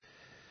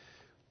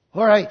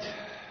All right.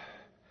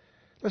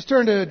 Let's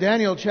turn to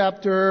Daniel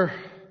chapter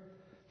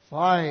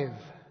 5.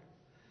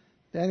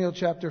 Daniel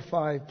chapter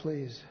 5,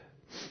 please.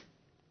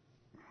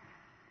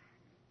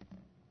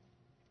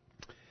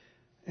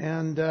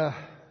 And,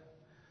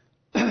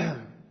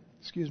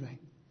 excuse me.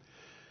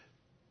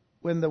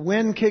 When the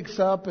wind kicks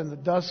up and the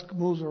dusk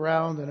moves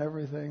around and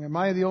everything, am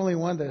I the only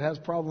one that has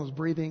problems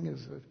breathing?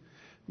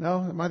 No?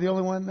 Am I the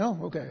only one?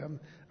 No? Okay.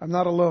 I'm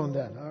not alone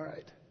then. All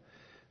right.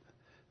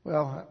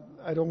 Well,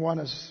 I don't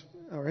want us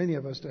or any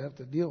of us to have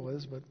to deal with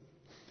this, but,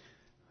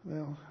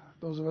 well,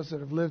 those of us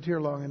that have lived here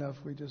long enough,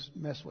 we just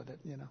mess with it,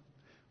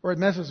 Or it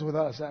messes with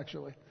us,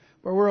 actually.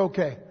 But we're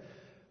okay.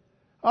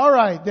 All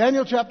right,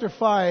 Daniel chapter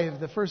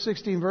 5, the first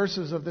 16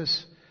 verses of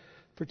this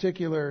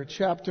particular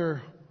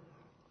chapter,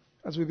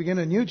 as we begin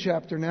a new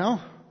chapter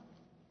now.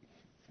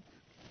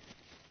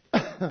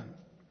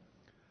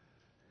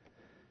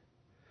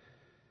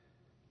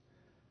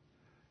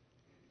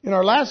 In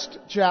our last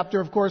chapter,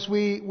 of course,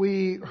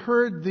 we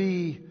heard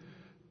the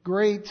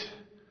great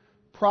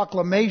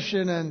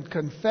proclamation and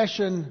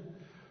confession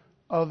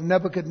of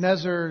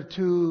Nebuchadnezzar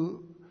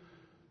to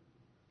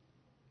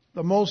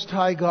the Most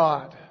High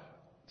God,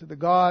 to the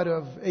God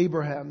of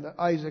Abraham,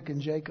 Isaac, and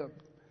Jacob.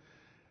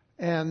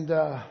 And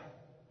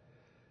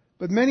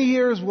but many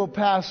years will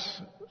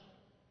pass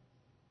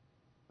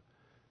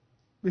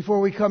before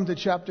we come to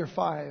chapter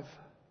 5.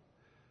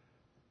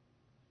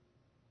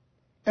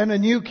 And a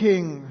new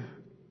king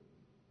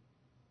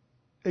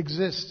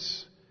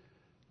exists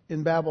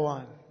in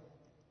Babylon.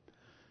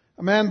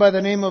 A man by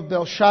the name of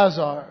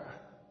Belshazzar.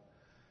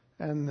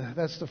 And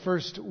that's the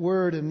first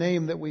word and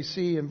name that we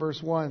see in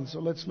verse 1. So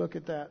let's look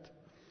at that.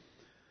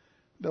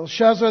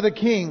 Belshazzar the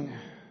king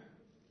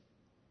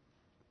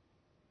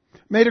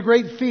made a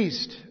great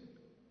feast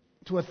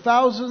to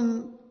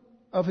 1,000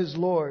 of his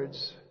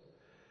lords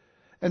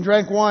and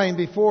drank wine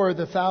before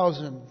the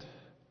 1,000.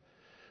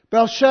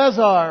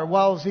 Belshazzar,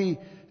 whilst he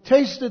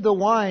tasted the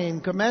wine,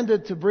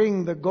 commanded to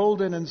bring the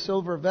golden and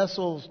silver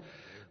vessels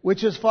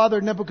which his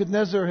father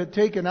Nebuchadnezzar had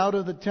taken out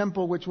of the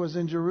temple which was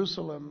in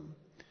Jerusalem,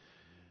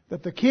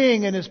 that the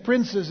king and his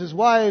princes, his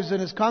wives,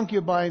 and his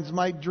concubines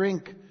might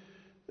drink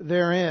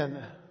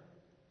therein.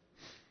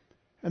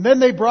 And then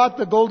they brought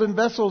the golden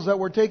vessels that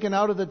were taken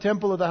out of the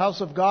temple of the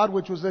house of God,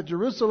 which was at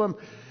Jerusalem,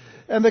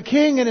 and the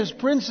king and his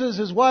princes,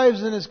 his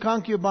wives, and his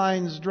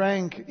concubines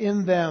drank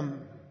in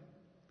them.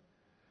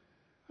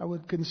 I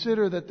would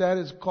consider that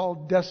is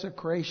called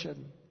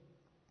desecration.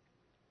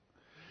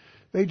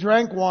 They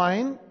drank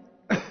wine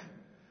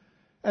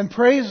and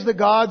praised the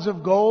gods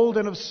of gold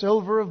and of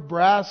silver, of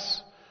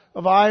brass,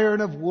 of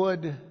iron, of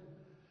wood,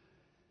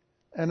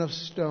 and of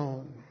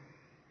stone.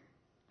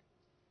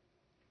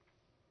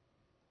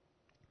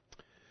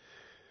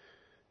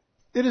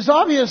 It is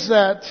obvious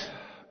that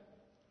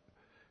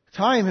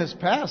time has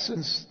passed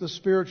since the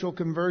spiritual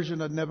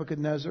conversion of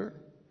Nebuchadnezzar,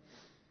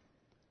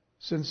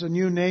 since a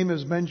new name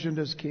is mentioned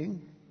as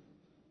king.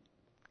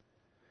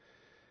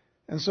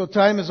 And so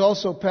time has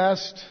also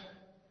passed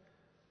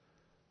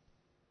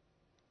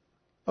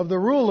of the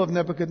rule of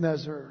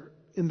Nebuchadnezzar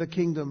in the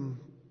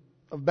kingdom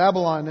of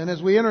Babylon. And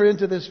as we enter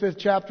into this 5th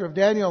chapter of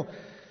Daniel,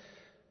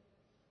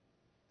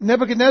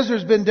 Nebuchadnezzar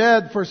has been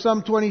dead for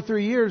some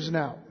 23 years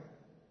now,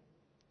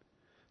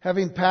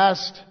 having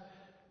passed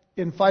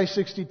in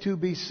 562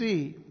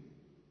 BC,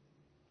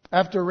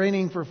 after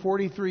reigning for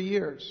 43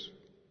 years.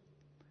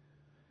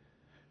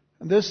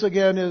 And this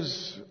again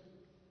is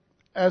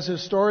as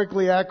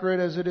historically accurate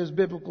as it is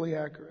biblically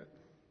accurate.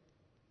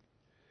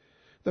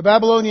 The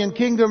Babylonian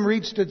kingdom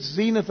reached its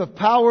zenith of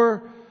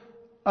power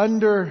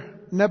under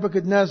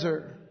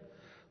Nebuchadnezzar,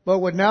 but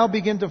would now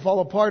begin to fall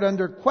apart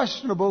under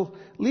questionable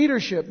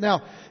leadership.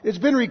 Now, it's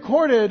been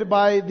recorded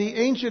by the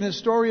ancient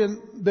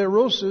historian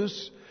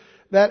Berosus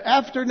that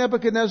after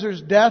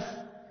Nebuchadnezzar's death,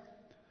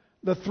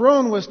 the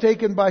throne was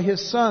taken by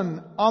his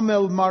son,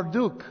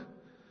 Amel-Marduk.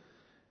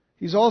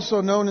 He's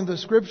also known in the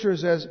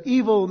scriptures as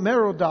Evil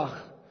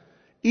Merodach.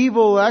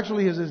 Evil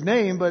actually is his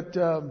name, but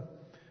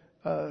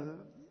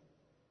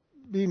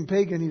being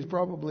pagan, he's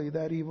probably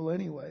that evil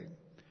anyway.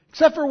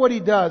 Except for what he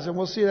does, and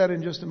we'll see that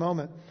in just a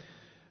moment.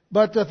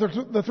 But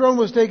the throne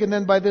was taken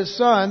then by this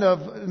son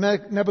of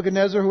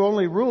Nebuchadnezzar, who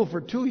only ruled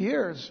for 2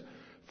 years,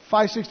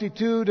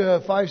 562 to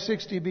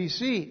 560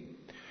 BC,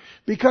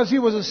 because he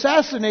was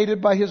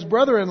assassinated by his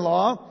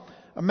brother-in-law,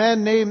 a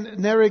man named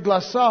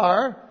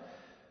Neriglissar,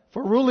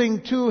 for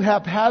ruling too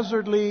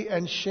haphazardly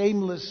and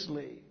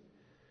shamelessly,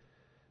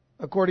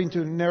 according to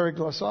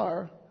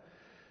Neriglissar,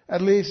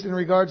 at least in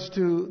regards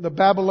to the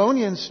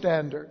Babylonian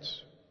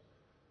standards.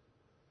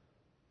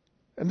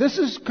 And this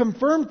is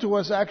confirmed to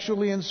us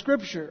actually in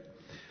Scripture.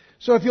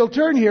 So if you'll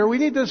turn here, we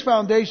need this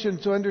foundation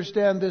to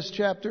understand this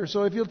chapter.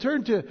 So if you'll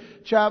turn to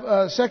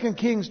 2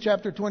 Kings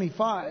chapter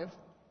 25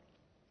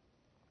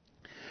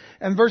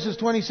 and verses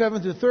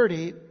 27 to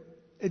 30,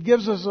 it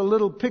gives us a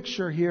little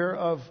picture here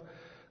of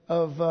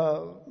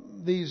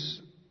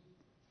these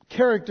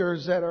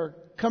characters that are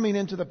coming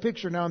into the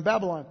picture now in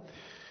Babylon.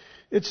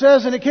 It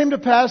says, and it came to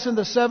pass in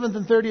the 7th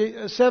and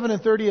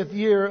 30th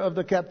year of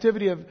the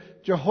captivity of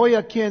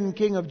Jehoiakim,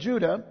 king of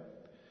Judah,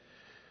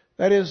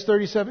 that is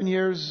 37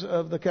 years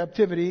of the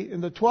captivity,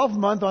 in the 12th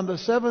month, on the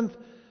 7th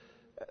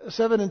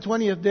and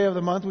 20th day of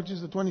the month, which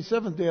is the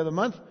 27th day of the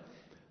month,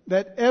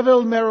 that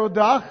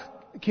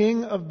Evil-Merodach,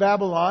 king of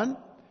Babylon,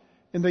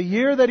 in the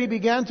year that he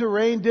began to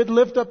reign, did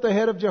lift up the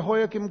head of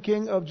Jehoiakim,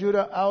 king of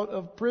Judah, out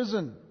of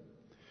prison.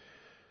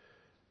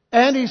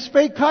 And he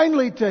spake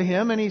kindly to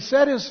him, and he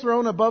set his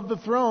throne above the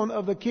throne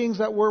of the kings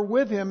that were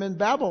with him in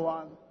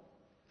Babylon,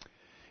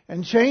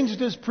 and changed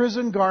his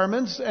prison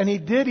garments, and he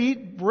did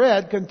eat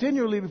bread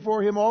continually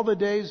before him all the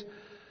days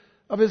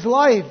of his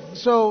life.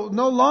 So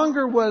no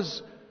longer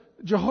was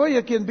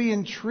Jehoiakim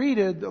being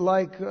treated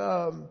like,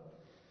 the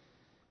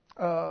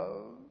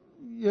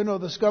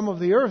scum of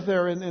the earth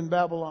there in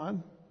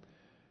Babylon.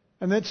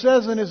 And it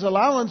says, and his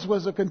allowance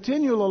was a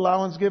continual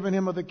allowance given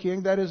him of the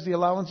king, that is the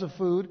allowance of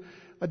food,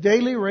 a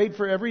daily rate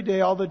for every day,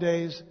 all the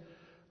days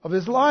of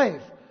his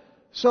life.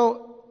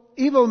 So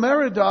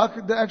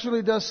Evil-Merodach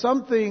actually does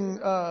something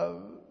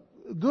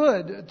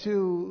good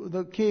to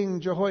the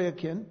king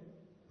Jehoiakim.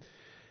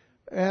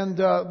 And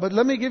but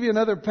let me give you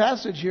another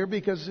passage here,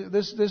 because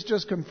this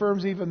just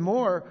confirms even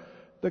more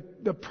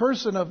the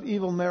person of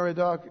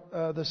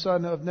Evil-Merodach, the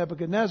son of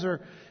Nebuchadnezzar.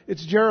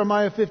 It's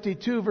Jeremiah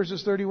 52,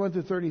 verses 31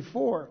 to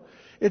 34.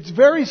 It's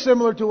very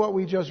similar to what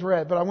we just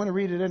read, but I want to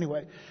read it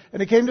anyway.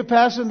 And it came to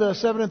pass in the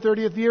 7th and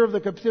 30th year of the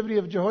captivity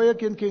of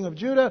Jehoiakim, king of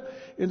Judah,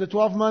 in the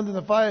 12th month, in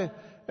the 5th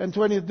and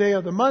 20th day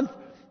of the month,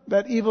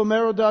 that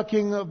Evil-Merodach,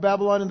 king of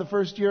Babylon, in the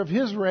first year of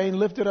his reign,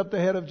 lifted up the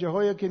head of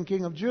Jehoiakim,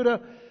 king of Judah,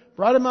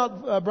 brought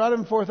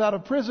him forth out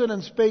of prison,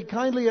 and spake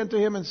kindly unto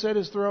him, and set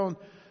his throne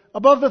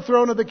above the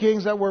throne of the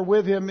kings that were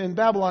with him in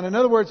Babylon. In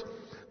other words,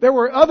 there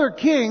were other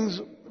kings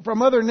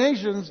from other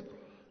nations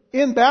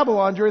in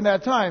Babylon during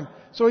that time.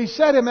 So he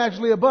set him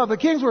actually above. The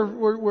kings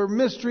were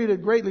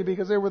mistreated greatly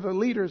because they were the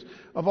leaders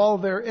of all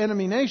of their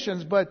enemy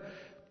nations. But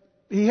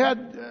he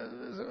had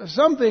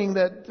something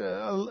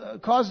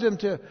that caused him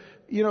to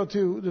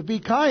be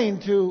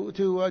kind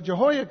to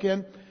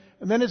Jehoiakim.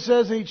 And then it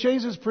says, he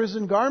changed his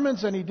prison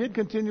garments, and he did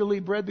continually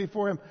bread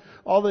before him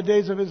all the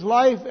days of his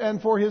life.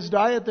 And for his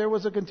diet there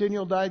was a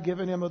continual diet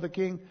given him of the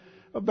king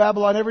of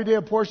Babylon, every day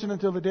a portion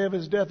until the day of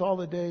his death, all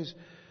the days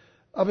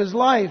of his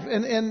life.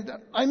 And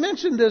I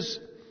mentioned this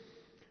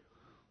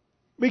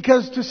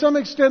because to some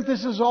extent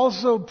this is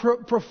also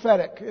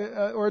prophetic,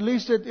 or at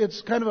least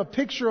it's kind of a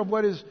picture of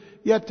what is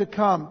yet to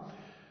come.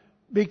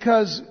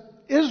 Because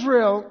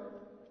Israel,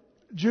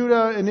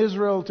 Judah and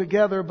Israel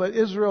together, but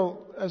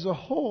Israel as a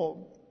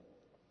whole,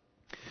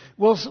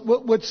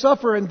 would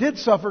suffer and did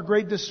suffer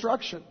great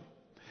destruction.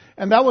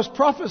 And that was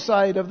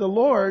prophesied of the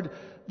Lord,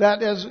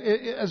 that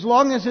as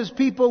long as his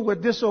people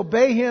would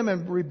disobey him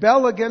and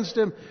rebel against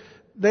him,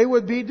 they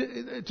would be,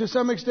 to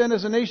some extent,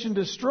 as a nation,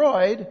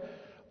 destroyed.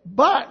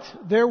 But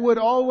there would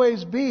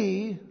always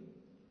be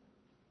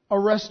a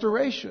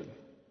restoration.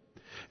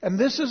 And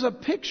this is a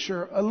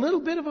picture, a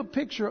little bit of a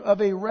picture of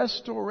a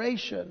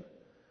restoration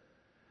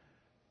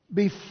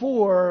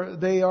before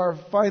they are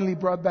finally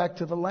brought back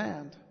to the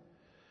land.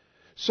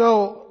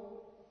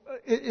 So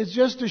it's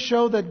just to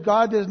show that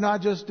God does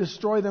not just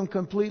destroy them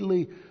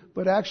completely,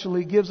 but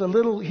actually gives a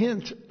little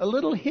hint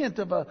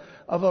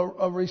of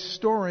a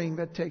restoring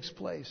that takes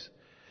place,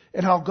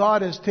 and how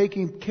God is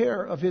taking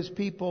care of his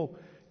people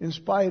in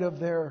spite of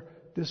their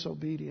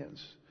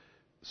disobedience.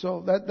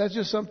 So that's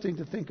just something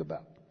to think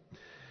about.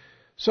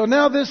 So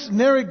now this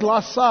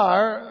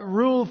Neriglissar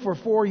ruled for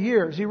 4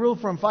 years. He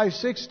ruled from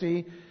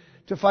 560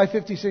 to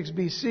 556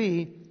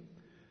 BC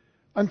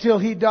until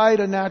he died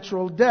a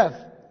natural death.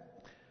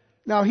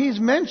 Now he's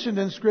mentioned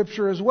in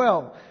Scripture as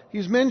well.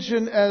 He's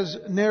mentioned as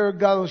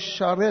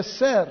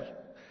Nergal-Sharezer.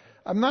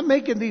 I'm not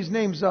making these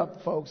names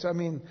up, folks. I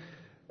mean,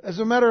 as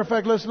a matter of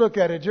fact, let's look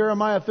at it.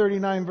 Jeremiah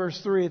 39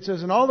 verse 3. It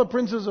says, and all the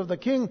princes of the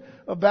king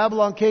of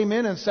Babylon came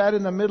in and sat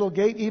in the middle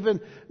gate,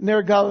 even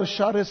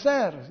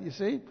Nergal-Sharezer. You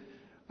see?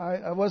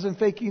 I wasn't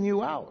faking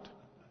you out.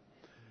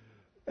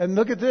 And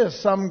look at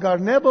this.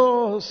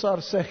 Samgar-Nebo,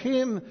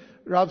 Sarsechim,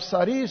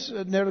 Rabsaris,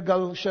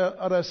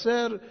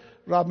 Nergal-Sharezer,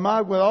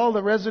 Rabmag, with all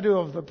the residue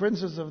of the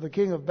princes of the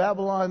king of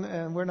Babylon,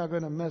 and we're not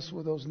going to mess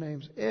with those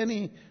names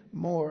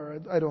anymore,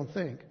 I don't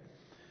think.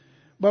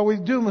 But we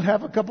do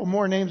have a couple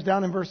more names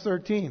down in verse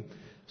 13.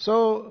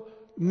 So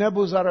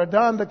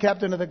Nebuzaradan, the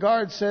captain of the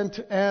guard, sent,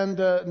 and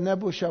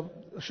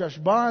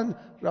Nebushashban,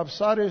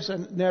 Rabsaris,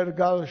 and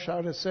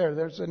Nergal-Sharezer.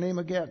 There's the name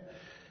again.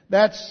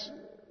 That's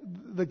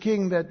the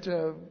king that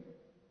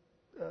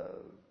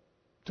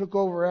took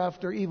over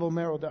after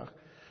Evil-Merodach.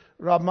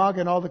 Rabmag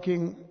and all the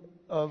king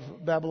of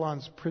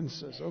Babylon's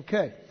princes.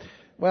 Okay.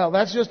 Well,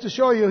 that's just to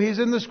show you he's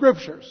in the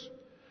Scriptures.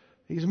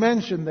 He's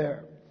mentioned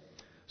there.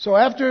 So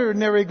after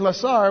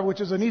Neriglissar,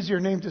 which is an easier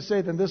name to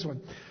say than this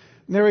one,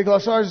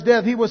 Neriglissar's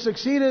death, he was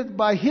succeeded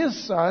by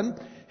his son.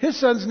 His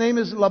son's name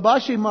is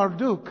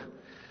Labashi-Marduk,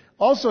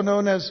 also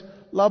known as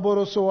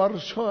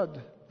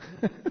Laborosoarshod.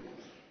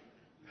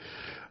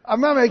 I'm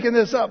not making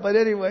this up, but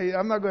anyway,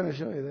 I'm not going to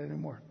show you that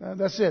anymore.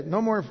 That's it.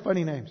 No more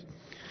funny names.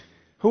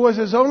 who was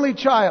his only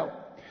child.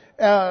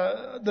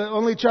 The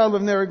only child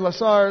of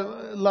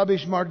Neriglissar,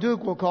 Labish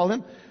Marduk, we'll call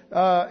him.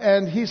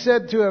 And he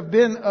said to have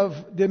been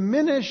of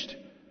diminished,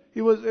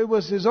 it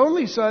was his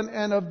only son,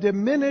 and of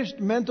diminished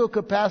mental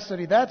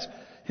capacity. That's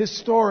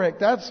historic.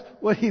 That's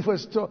what he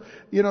was told.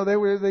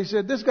 They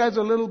said, this guy's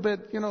a little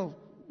bit,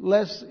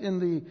 less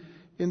in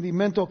the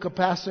mental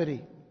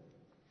capacity.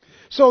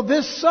 So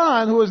this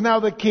son, who is now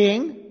the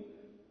king,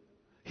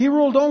 he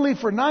ruled only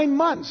for 9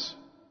 months.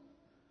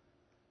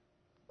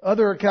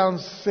 Other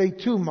accounts say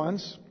 2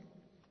 months.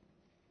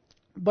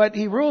 But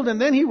he ruled, and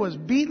then he was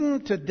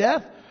beaten to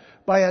death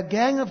by a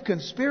gang of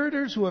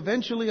conspirators who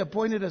eventually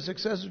appointed a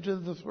successor to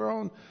the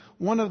throne,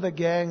 one of the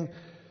gang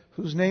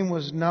whose name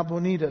was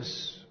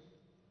Nabonidus.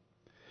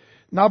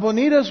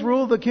 Nabonidus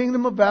ruled the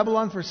kingdom of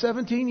Babylon for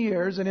 17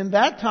 years, and in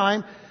that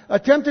time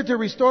attempted to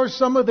restore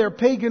some of their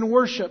pagan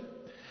worship.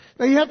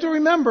 Now you have to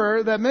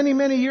remember that many,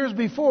 many years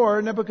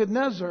before,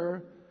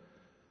 Nebuchadnezzar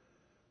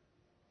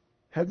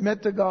had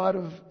met the God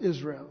of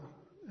Israel,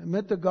 had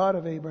met the God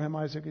of Abraham,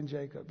 Isaac, and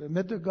Jacob, had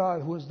met the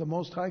God who is the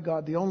Most High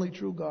God, the only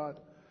true God.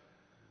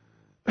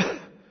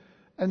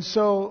 And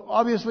so,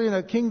 obviously, in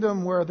a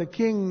kingdom where the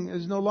king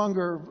is no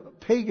longer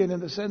pagan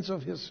in the sense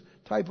of his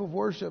type of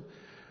worship,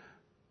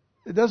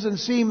 it doesn't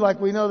seem like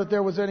we know that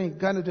there was any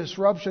kind of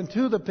disruption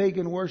to the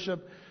pagan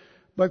worship,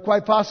 but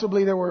quite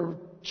possibly there were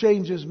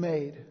changes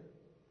made.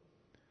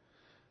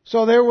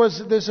 So there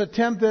was this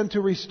attempt then to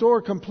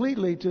restore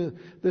completely to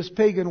this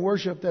pagan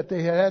worship that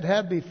they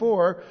had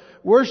before,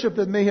 worship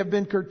that may have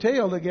been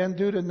curtailed again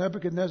due to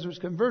Nebuchadnezzar's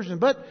conversion.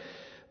 But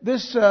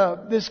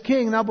this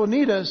king,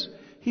 Nabonidus,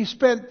 he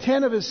spent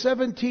 10 of his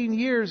 17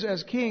 years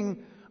as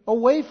king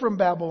away from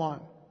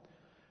Babylon.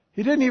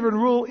 He didn't even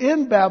rule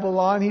in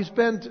Babylon. He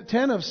spent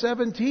 10 of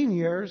 17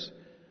 years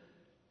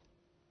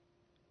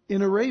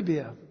in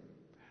Arabia.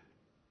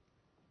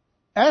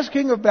 As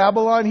king of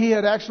Babylon, he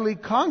had actually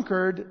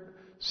conquered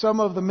some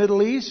of the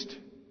Middle East,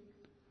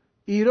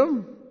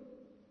 Edom,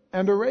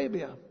 and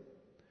Arabia.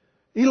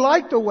 He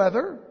liked the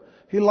weather.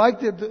 He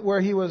liked it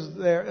where he was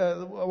there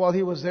while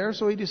he was there,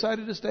 so he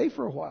decided to stay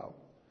for a while.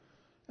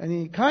 And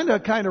he kind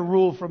of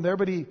ruled from there,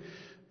 but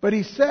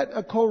he set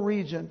a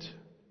co-regent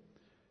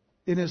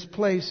in his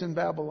place in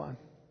Babylon.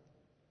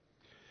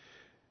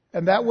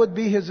 And that would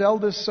be his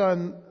eldest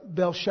son,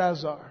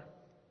 Belshazzar,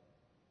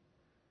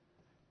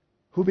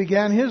 who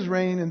began his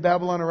reign in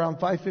Babylon around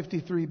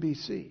 553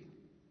 BC.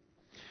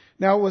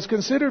 Now, it was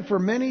considered for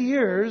many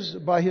years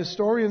by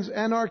historians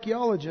and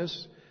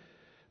archaeologists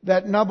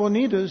that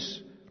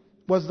Nabonidus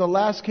was the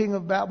last king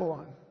of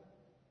Babylon,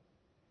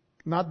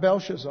 not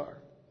Belshazzar.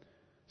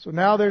 So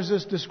now there's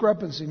this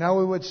discrepancy. Now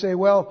we would say,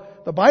 well,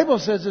 the Bible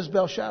says it's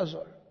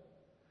Belshazzar.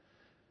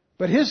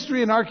 But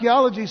history and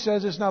archaeology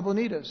says it's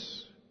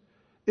Nabonidus.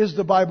 Is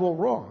the Bible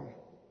wrong?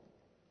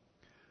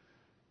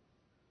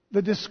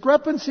 The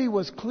discrepancy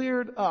was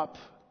cleared up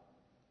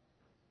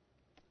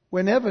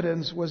when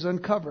evidence was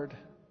uncovered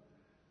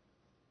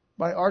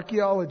by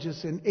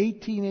archaeologists in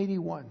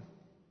 1881.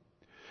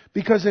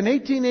 Because in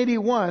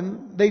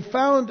 1881, they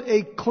found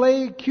a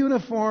clay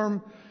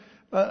cuneiform,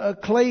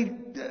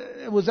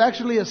 it was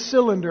actually a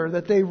cylinder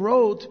that they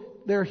wrote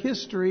their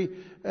history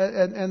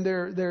and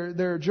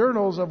their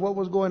journals of what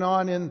was going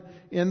on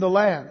in the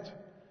land.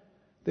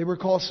 They were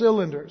called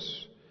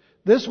cylinders.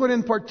 This one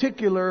in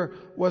particular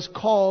was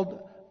called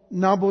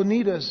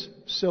Nabonidus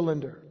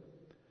cylinder.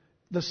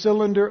 The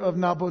cylinder of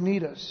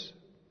Nabonidus.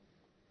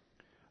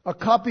 A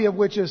copy of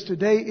which is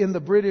today in the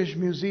British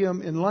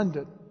Museum in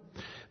London.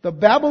 The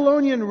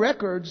Babylonian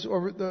records,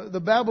 or the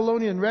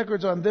Babylonian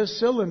records on this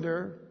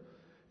cylinder,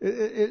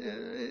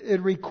 it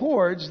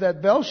records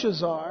that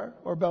Belshazzar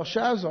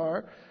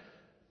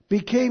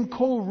became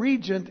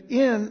co-regent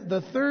in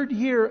the 3rd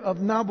year of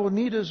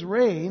Nabonidus'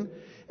 reign,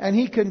 and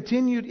he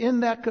continued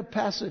in that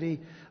capacity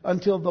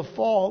until the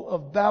fall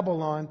of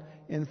Babylon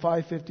in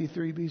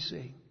 553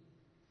 BC.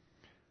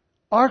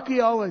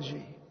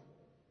 Archaeology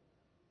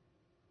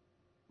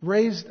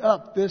raised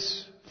up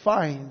this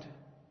find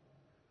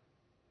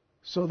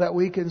so that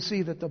we can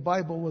see that the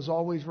Bible was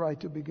always right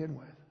to begin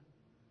with.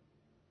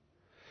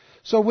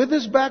 So with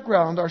this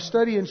background, our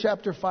study in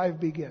chapter 5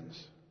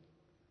 begins.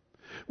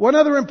 One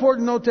other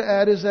important note to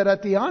add is that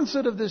at the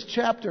onset of this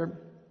chapter,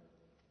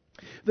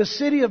 the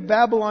city of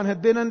Babylon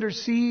had been under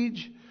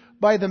siege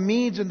by the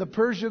Medes and the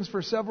Persians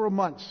for several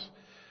months.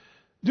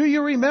 Do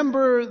you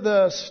remember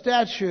the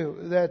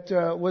statue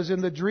that was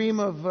in the dream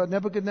of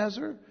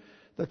Nebuchadnezzar?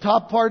 The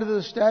top part of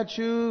the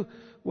statue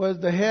was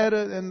the head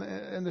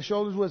and the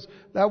shoulders was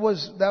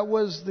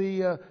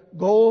the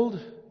gold.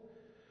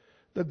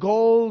 The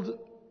gold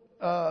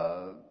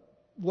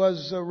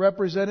was a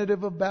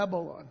representative of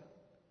Babylon.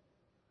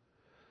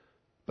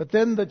 But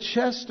then the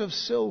chest of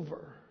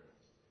silver,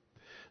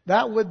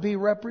 that would be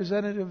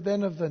representative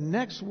then of the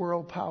next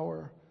world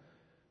power,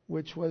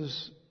 which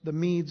was the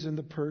Medes and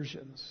the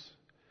Persians.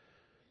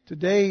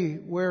 Today,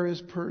 where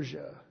is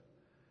Persia?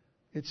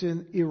 It's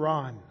in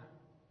Iran.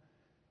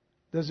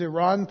 Does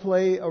Iran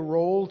play a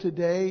role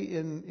today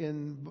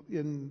in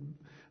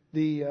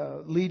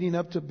the leading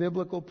up to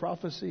biblical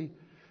prophecy?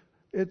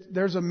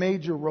 there's a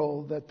major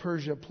role that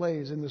Persia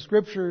plays in the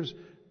Scriptures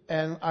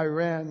and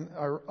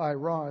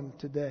Iran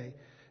today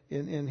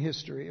in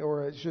history,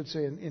 or I should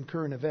say in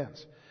current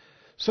events.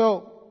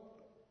 So,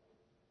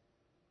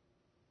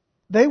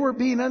 they were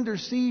being under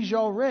siege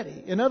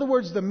already. In other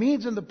words, the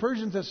Medes and the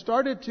Persians had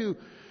started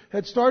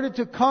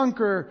to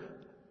conquer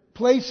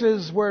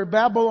places where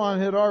Babylon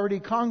had already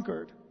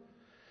conquered.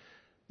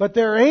 But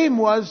their aim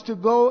was to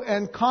go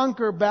and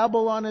conquer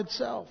Babylon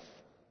itself.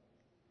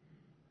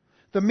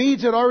 The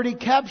Medes had already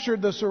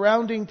captured the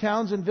surrounding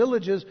towns and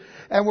villages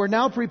and were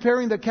now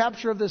preparing the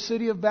capture of the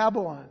city of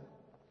Babylon.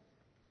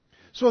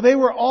 So they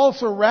were all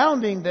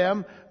surrounding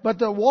them, but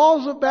the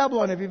walls of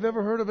Babylon, if you've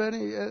ever heard of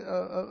any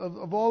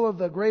of all of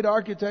the great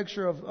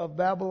architecture of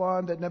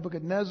Babylon that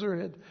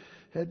Nebuchadnezzar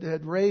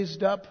had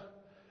raised up,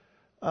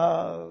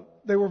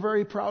 they were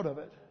very proud of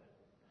it.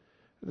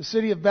 The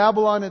city of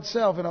Babylon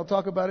itself, and I'll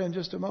talk about it in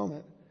just a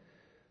moment,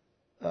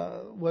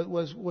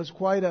 was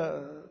quite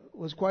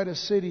a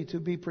city to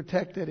be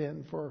protected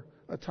in for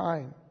a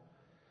time.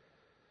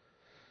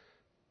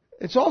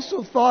 It's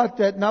also thought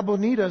that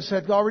Nabonidus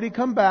had already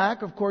come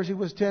back. Of course, he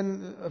was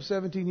 10 of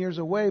 17 years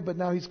away, but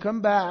now he's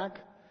come back.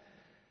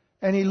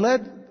 And he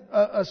led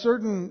a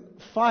certain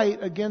fight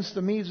against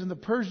the Medes and the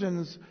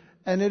Persians.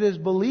 And it is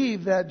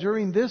believed that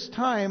during this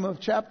time of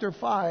chapter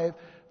 5,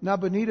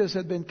 Nabonidus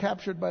had been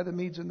captured by the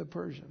Medes and the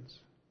Persians.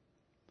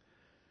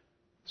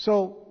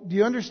 So, do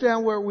you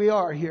understand where we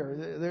are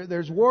here?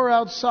 There's war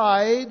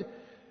outside.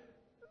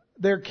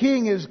 Their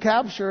king is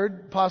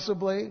captured,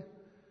 possibly.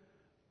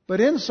 But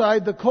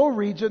inside, the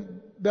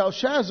co-regent,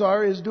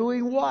 Belshazzar, is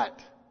doing what?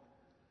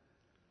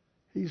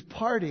 He's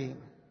partying.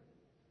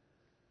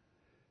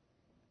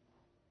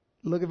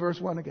 Look at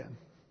verse 1 again.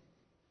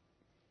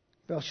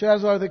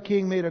 Belshazzar the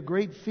king made a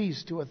great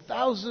feast to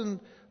 1,000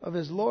 of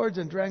his lords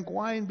and drank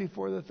wine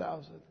before the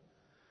 1,000.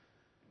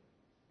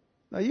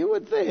 Now you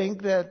would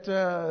think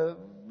that,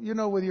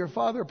 with your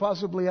father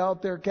possibly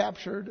out there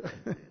captured,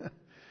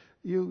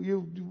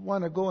 you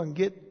want to go and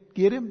get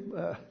him,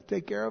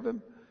 take care of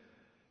him.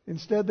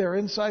 Instead, they're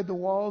inside the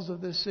walls of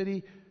this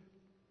city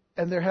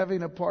and they're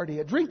having a party,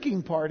 a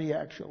drinking party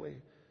actually.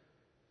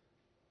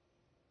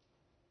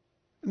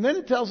 And then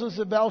it tells us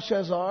that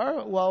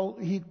Belshazzar, while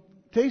he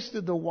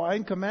tasted the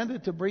wine,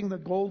 commanded to bring the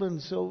golden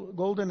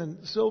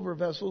and silver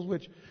vessels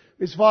which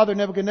his father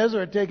Nebuchadnezzar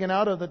had taken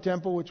out of the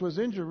temple which was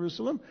in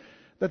Jerusalem,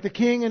 that the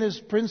king and his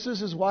princes,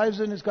 his wives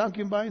and his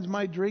concubines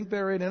might drink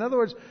therein. In other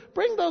words,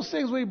 bring those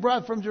things we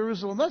brought from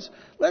Jerusalem.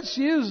 Let's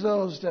use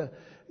those to,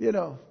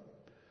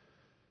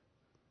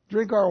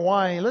 drink our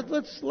wine.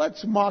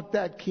 Let's mock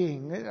that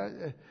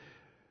king.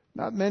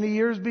 Not many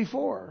years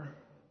before,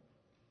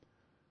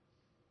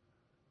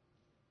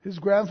 his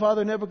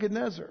grandfather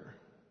Nebuchadnezzar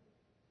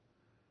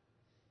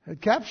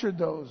had captured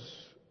those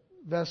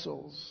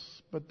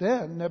vessels. But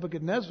then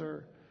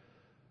Nebuchadnezzar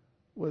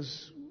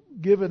was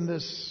given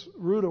this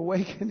rude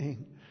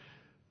awakening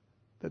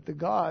that the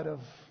God of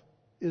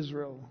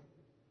Israel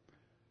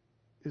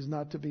is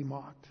not to be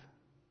mocked.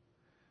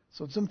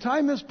 So some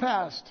time has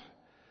passed,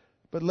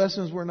 but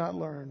lessons were not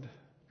learned.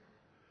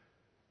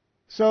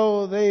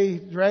 So they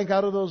drank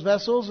out of those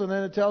vessels, and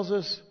then it tells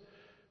us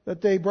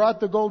that they brought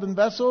the golden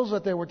vessels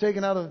that they were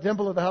taken out of the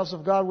temple of the house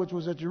of God, which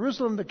was at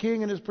Jerusalem. The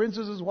king and his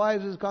princes, his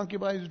wives, his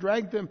concubines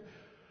drank them.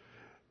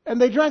 And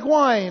they drank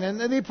wine, and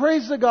they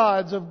praised the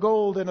gods of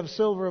gold and of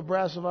silver, of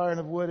brass, of iron,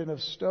 of wood, and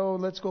of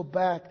stone. Let's go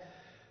back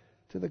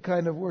to the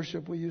kind of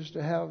worship we used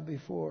to have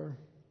before.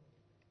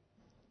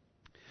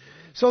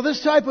 So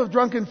this type of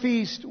drunken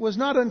feast was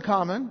not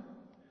uncommon.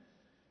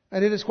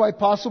 And it is quite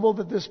possible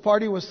that this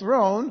party was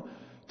thrown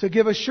to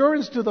give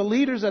assurance to the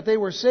leaders that they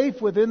were safe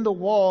within the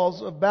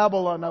walls of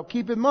Babylon. Now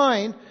keep in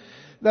mind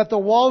that the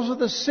walls of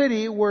the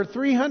city were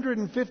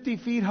 350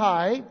 feet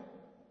high.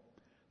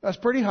 That's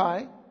pretty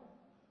high.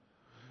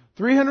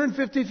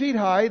 350 feet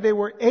high. They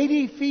were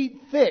 80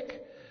 feet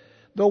thick.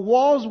 The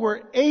walls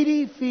were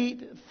 80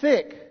 feet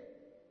thick.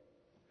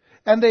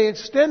 And they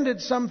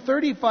extended some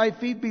 35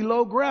 feet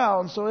below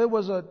ground. So it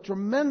was a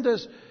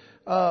tremendous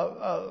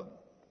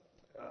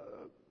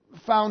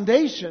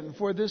foundation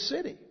for this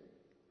city.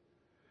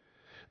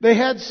 They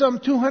had some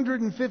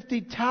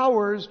 250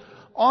 towers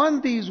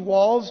on these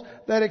walls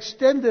that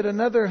extended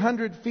another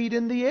 100 feet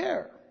in the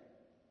air.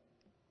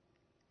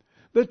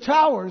 The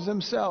towers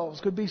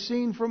themselves could be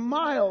seen from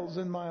miles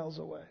and miles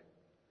away.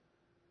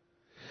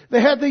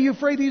 They had the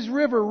Euphrates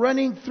River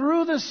running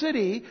through the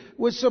city,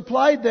 which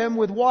supplied them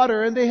with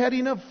water, and they had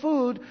enough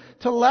food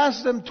to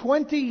last them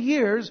 20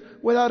 years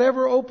without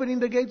ever opening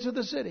the gates of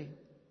the city.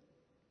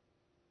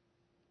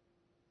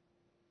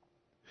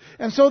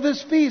 And so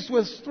this feast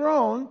was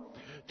thrown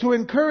to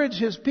encourage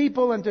his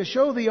people and to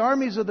show the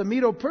armies of the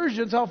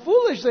Medo-Persians how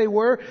foolish they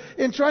were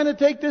in trying to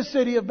take this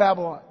city of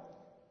Babylon.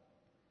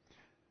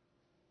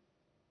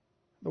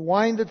 The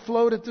wine that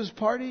flowed at this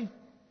party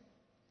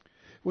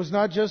was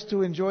not just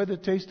to enjoy the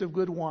taste of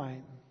good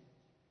wine.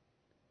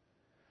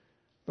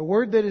 The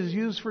word that is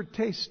used for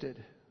tasted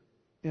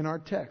in our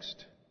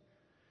text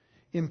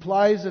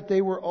implies that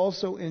they were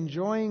also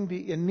enjoying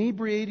the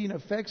inebriating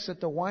effects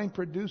that the wine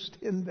produced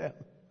in them.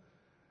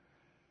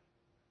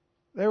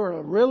 They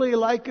were really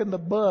liking the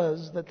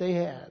buzz that they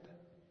had.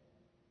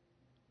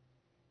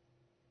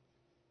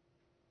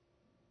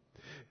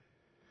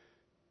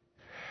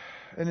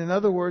 And in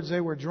other words,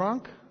 they were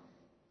drunk,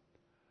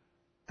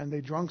 and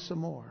they drunk some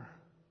more.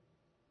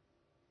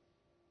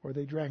 Or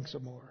they drank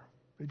some more.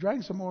 They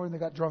drank some more and they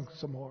got drunk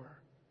some more.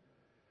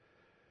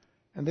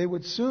 And they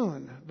would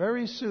soon,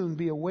 very soon,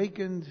 be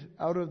awakened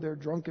out of their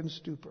drunken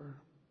stupor.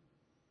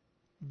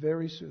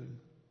 Very soon.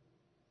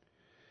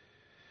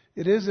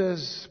 It is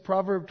as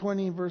Proverb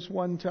 20 verse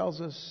 1 tells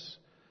us,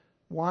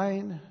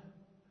 wine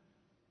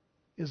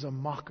is a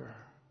mocker.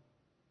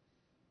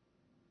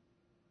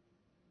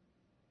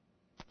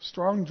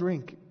 Strong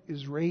drink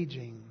is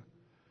raging.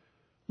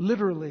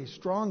 Literally,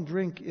 strong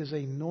drink is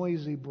a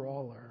noisy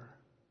brawler.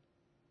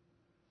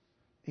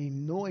 A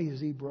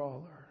noisy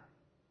brawler.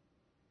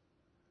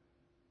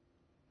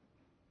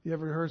 You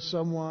ever heard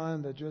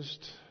someone that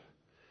just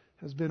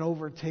has been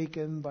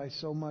overtaken by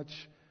so much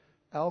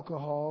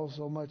alcohol,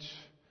 so much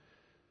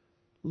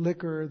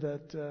liquor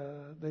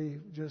that they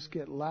just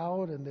get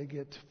loud and they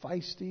get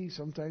feisty,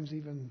 sometimes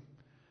even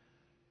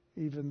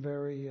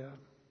very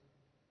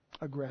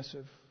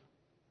aggressive?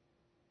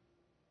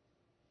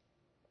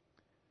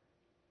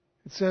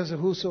 It says that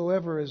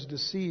whosoever is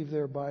deceived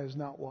thereby is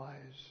not wise.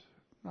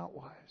 Not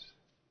wise.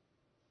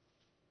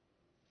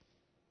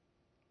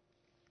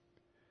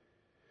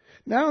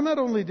 Now, not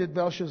only did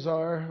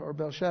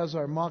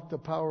Belshazzar mock the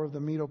power of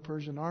the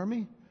Medo-Persian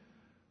army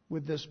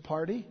with this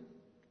party,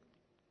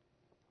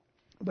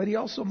 but he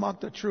also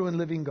mocked the true and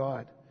living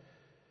God.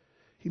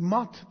 He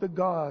mocked the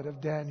God of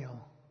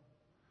Daniel.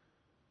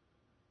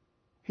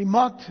 He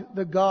mocked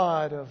the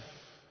God of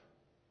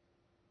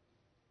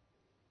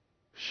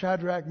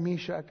Shadrach,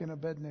 Meshach, and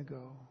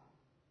Abednego.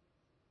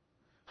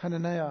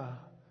 Hananiah,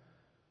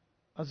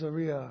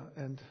 Azariah,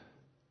 and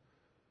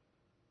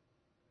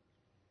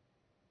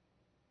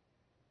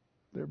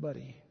their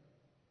buddy.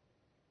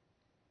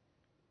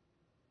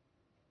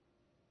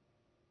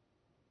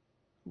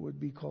 Would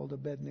be called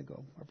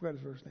Abednego. I forgot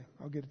his first name.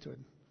 I'll get to it.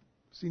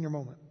 Senior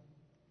moment.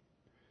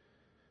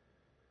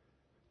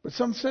 But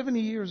some 70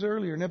 years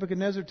earlier,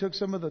 Nebuchadnezzar took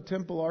some of the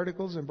temple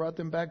articles and brought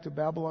them back to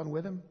Babylon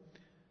with him.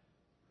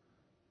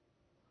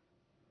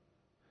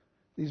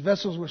 These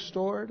vessels were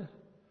stored.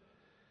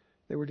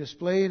 They were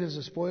displayed as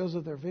the spoils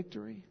of their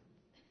victory.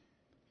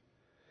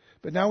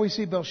 But now we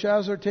see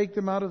Belshazzar take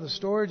them out of the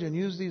storage and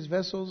use these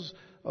vessels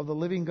of the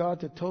living God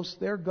to toast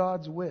their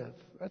gods with.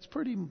 That's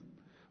pretty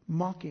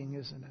mocking,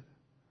 isn't it?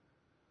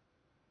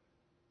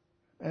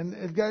 And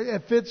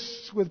it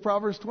fits with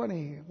Proverbs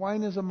 20.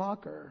 Wine is a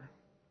mocker.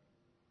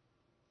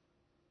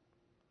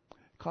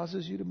 It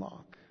causes you to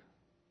mock.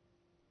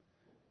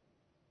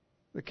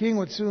 The king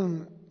would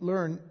soon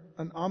learn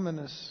an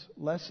ominous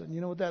lesson.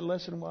 You know what that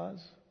lesson was?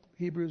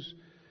 Hebrews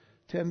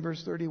 10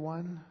 verse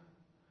 31.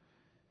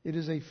 It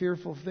is a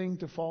fearful thing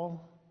to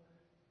fall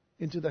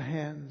into the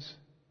hands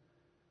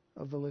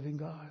of the living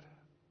God.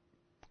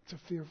 It's a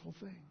fearful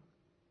thing.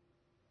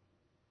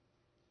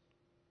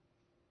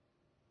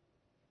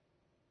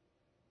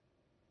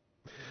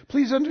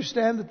 Please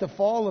understand that the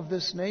fall of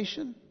this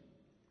nation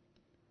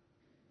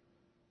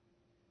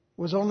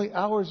was only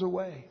hours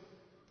away.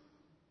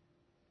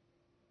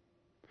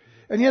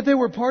 And yet they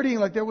were partying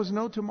like there was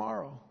no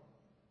tomorrow.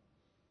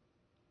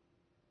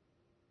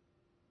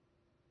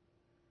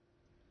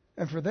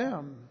 And for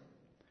them,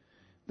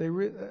 there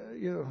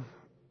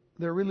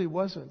really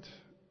wasn't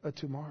a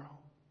tomorrow.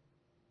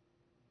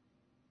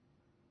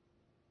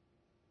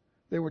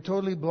 They were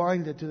totally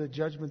blinded to the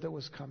judgment that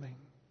was coming.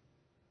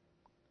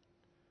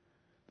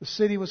 The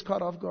city was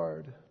caught off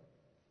guard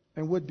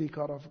and would be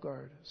caught off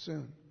guard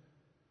soon.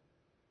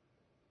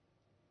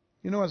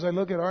 You know, as I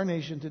look at our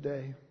nation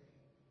today,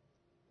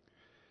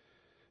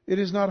 it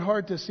is not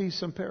hard to see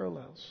some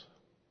parallels.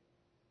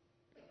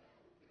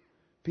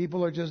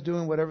 People are just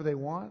doing whatever they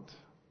want.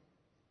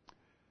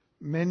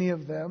 Many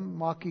of them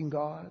mocking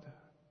God.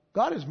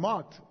 God is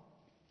mocked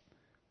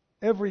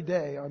every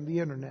day on the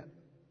internet.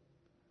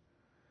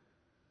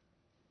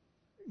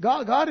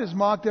 God is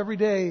mocked every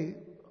day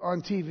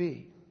on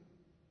TV.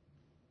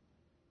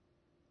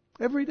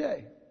 Every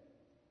day.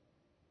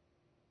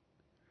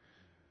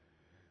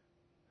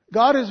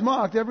 God is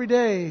mocked every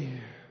day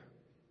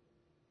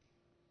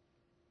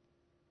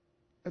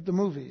at the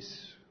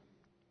movies.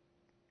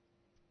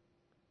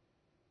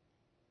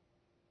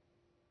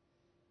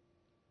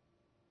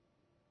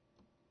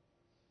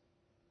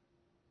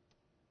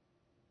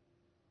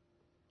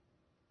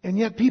 And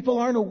yet people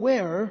aren't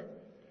aware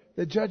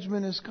that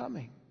judgment is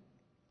coming.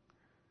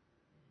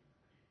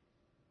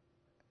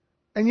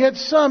 And yet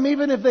some,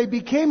 even if they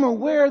became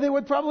aware, they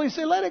would probably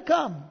say, let it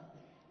come.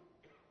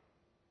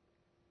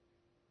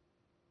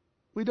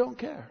 We don't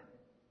care.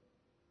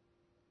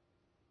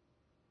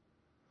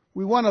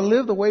 We want to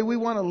live the way we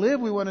want to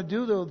live. We want to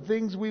do the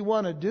things we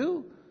want to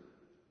do.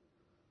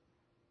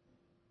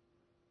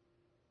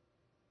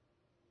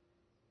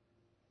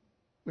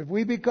 If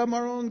we become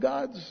our own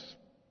gods,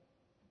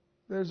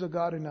 there's a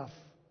God enough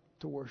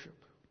to worship.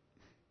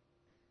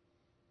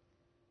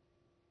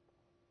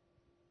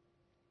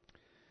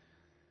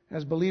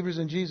 As believers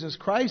in Jesus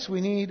Christ, we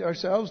need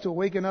ourselves to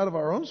awaken out of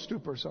our own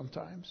stupor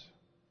sometimes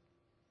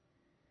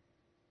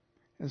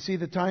and see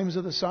the times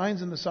of the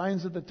signs and the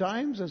signs of the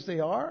times as they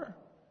are.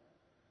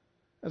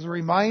 As a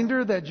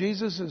reminder that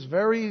Jesus is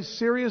very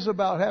serious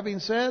about having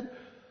said,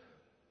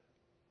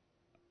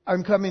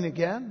 I'm coming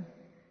again.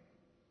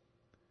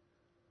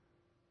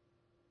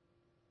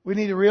 We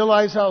need to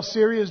realize how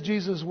serious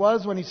Jesus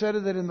was when He said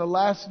that in the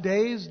last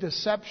days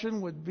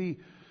deception would be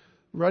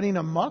running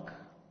amok,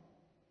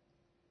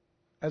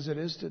 as it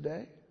is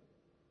today.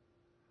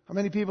 How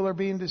many people are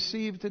being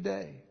deceived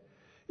today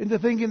into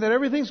thinking that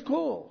everything's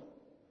cool?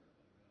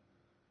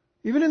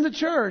 Even in the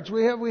church,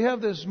 we have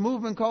this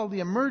movement called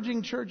the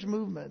emerging church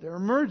movement. They're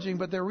emerging,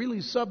 but they're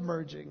really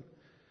submerging.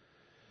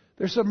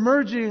 They're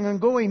submerging and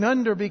going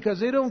under because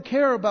they don't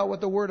care about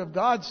what the Word of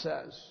God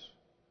says.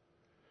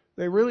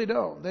 They really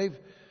don't. They've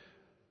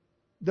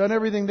done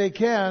everything they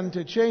can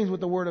to change what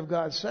the Word of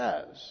God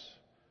says.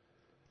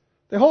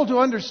 They hold to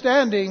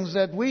understandings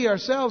that we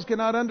ourselves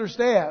cannot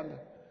understand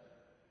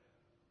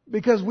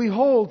because we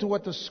hold to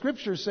what the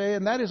Scriptures say,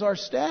 and that is our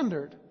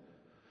standard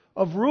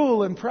of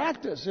rule and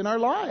practice in our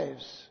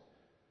lives.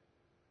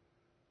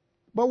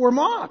 But we're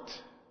mocked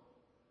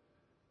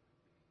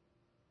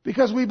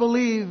because we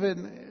believe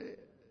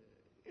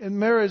in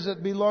marriage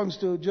that belongs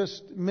to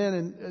just men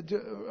and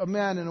to a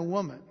man and a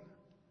woman.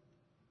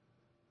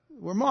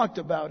 We're mocked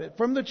about it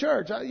from the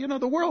church.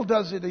 The world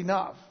does it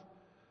enough.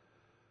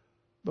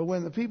 But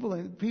when the people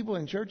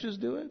in churches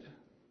do it,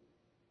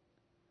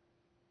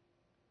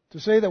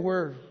 to say that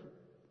we're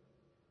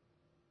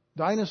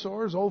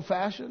dinosaurs,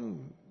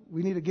 old-fashioned,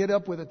 we need to get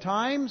up with the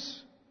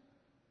times.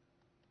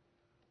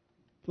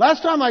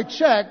 Last time I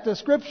checked, the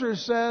Scripture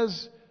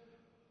says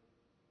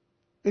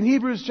in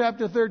Hebrews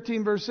chapter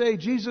 13, verse 8,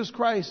 Jesus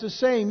Christ the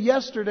same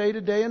yesterday,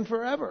 today, and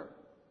forever.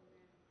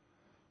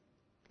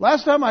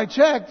 Last time I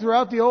checked,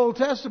 throughout the Old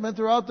Testament,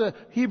 throughout the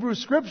Hebrew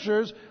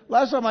Scriptures,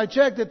 last time I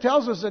checked, it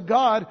tells us that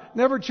God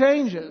never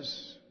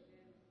changes.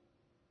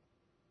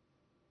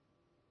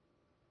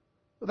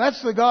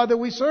 That's the God that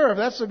we serve.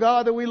 That's the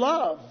God that we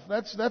love.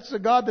 That's the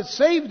God that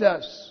saved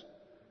us.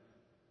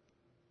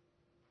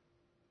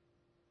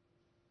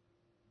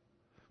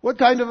 What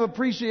kind of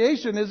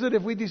appreciation is it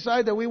if we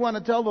decide that we want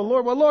to tell the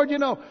Lord, well, Lord,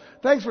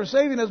 thanks for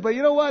saving us, but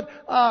you know what?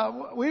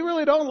 We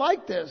really don't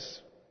like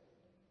this.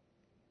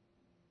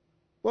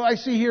 Well, I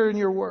see here in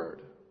your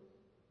Word.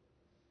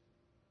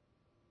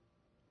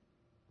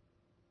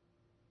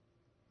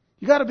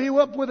 You got to be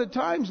up with the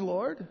times,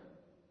 Lord.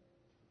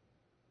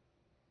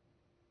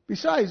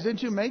 Besides,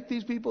 didn't you make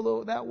these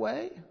people that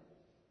way?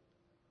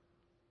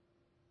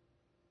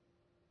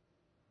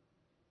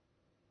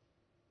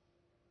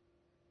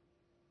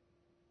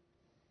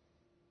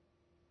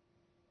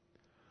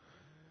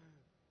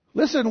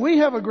 Listen, we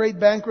have a great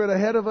banquet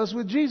ahead of us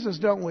with Jesus,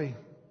 don't we?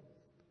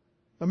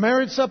 The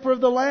marriage supper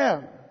of the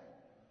Lamb.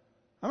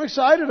 I'm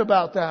excited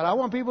about that. I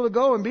want people to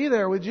go and be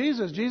there with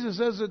Jesus. Jesus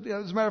says that,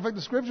 as a matter of fact,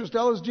 the Scriptures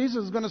tell us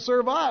Jesus is going to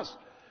serve us.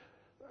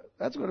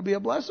 That's going to be a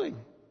blessing.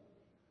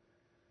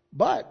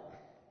 But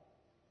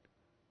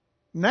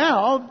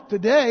now,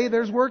 today,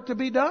 there's work to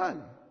be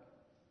done.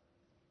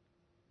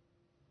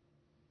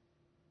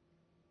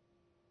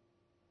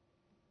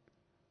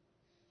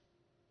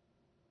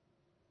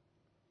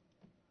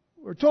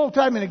 We're told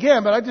time and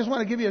again, but I just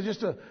want to give you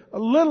just a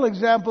little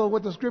example of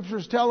what the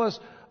Scriptures tell us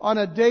on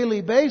a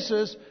daily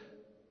basis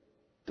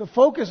to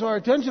focus our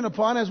attention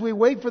upon as we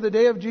wait for the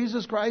day of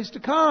Jesus Christ to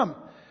come.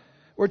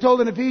 We're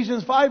told in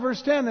Ephesians 5 verse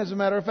 10, as a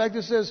matter of fact,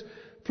 it says,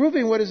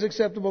 proving what is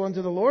acceptable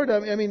unto the Lord. I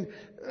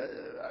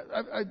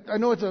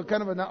know it's a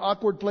kind of an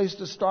awkward place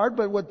to start,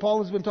 but what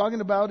Paul has been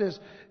talking about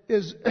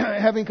is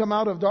having come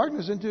out of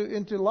darkness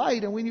into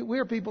light, and we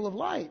are people of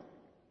light.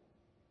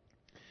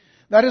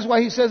 That is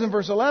why he says in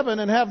verse 11,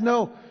 and have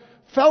no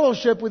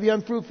fellowship with the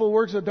unfruitful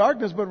works of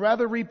darkness, but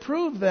rather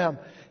reprove them.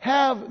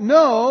 Have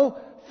no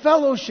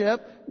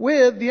fellowship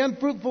with the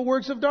unfruitful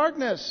works of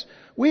darkness.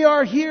 We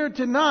are here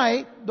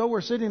tonight, though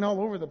we're sitting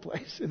all over the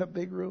place in a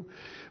big room.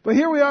 But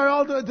here we are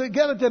all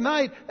together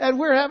tonight, and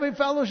we're having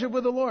fellowship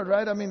with the Lord,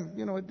 right?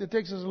 It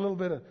takes us a little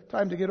bit of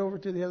time to get over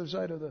to the other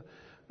side of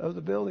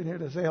the building here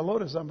to say hello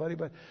to somebody,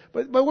 but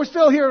we're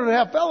still here to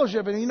have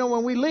fellowship. And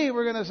when we leave,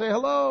 we're going to say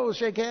hello,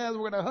 shake hands,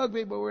 we're going to hug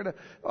people, we're going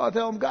to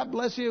tell them God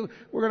bless you.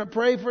 We're going to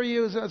pray for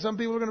you. Some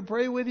people are going to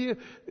pray with you.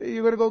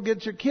 You're going to go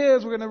get your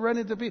kids. We're going to run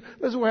into people.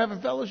 Listen, we're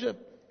having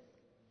fellowship.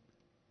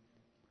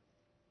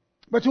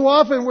 But too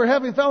often we're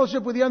having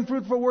fellowship with the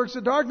unfruitful works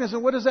of darkness,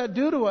 and what does that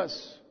do to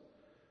us?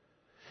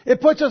 It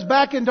puts us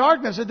back in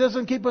darkness. It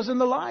doesn't keep us in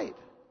the light.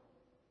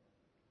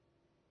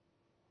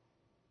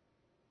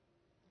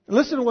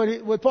 Listen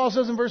to what Paul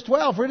says in verse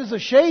 12. For it is a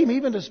shame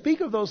even to speak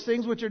of those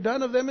things which are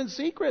done of them in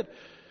secret.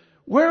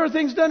 Where are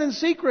things done in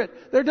secret?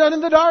 They're done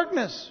in the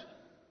darkness.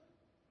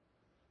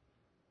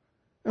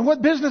 And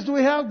what business do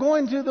we have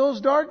going to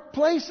those dark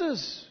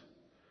places?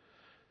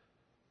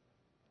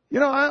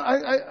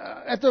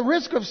 I at the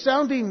risk of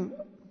sounding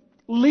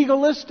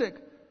legalistic.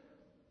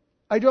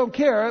 I don't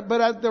care, but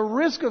at the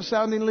risk of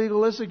sounding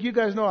legalistic, you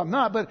guys know I'm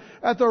not, but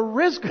at the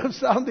risk of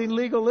sounding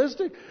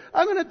legalistic,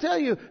 I'm going to tell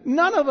you,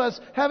 none of us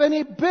have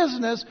any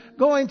business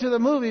going to the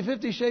movie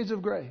 50 Shades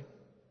of Grey.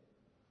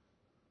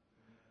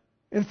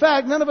 In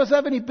fact, none of us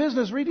have any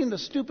business reading the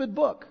stupid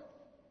book.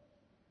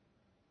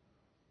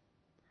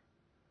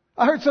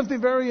 I heard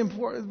something very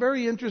important,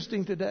 very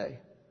interesting today.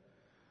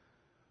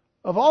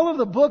 Of all of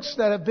the books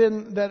that have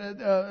been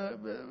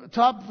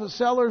top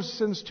sellers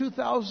since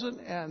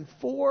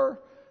 2004,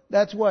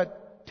 that's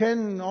what,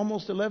 10,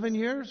 almost 11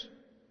 years?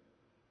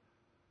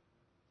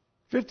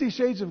 50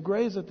 Shades of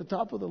Grey is at the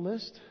top of the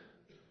list.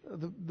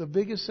 The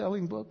biggest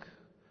selling book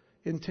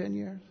in 10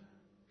 years.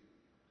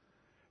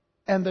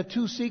 And the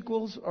 2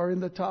 sequels are in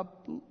the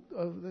top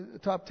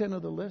 10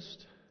 of the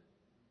list.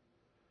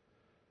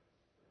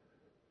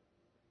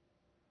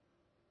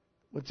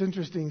 What's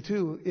interesting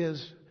too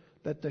is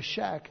that The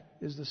Shack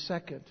is the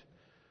second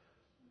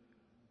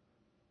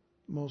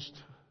most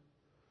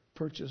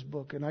purchased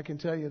book. And I can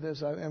tell you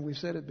this, and we've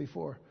said it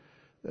before,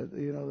 that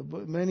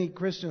many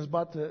Christians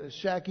bought The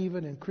Shack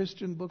even in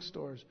Christian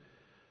bookstores.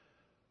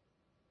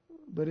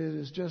 But it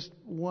is just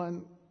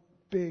one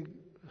big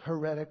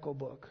heretical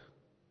book,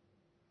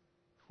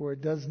 for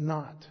it does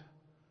not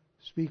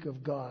speak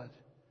of God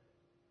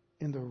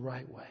in the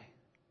right way.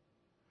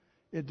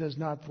 It does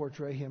not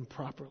portray Him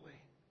properly.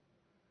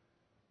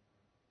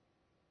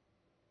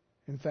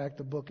 In fact,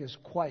 the book is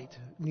quite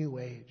New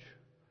Age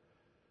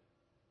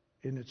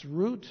in its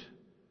root,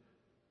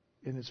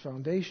 in its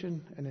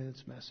foundation, and in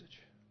its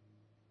message.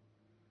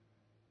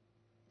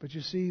 But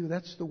you see,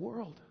 that's the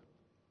world.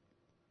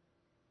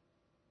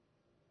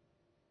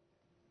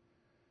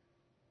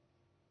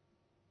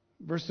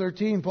 Verse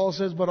 13, Paul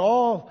says, "But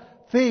all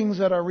things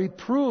that are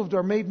reproved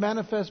are made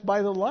manifest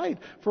by the light.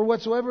 For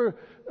whatsoever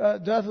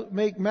doth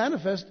make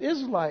manifest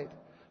is light."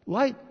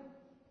 Light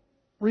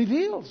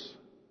reveals.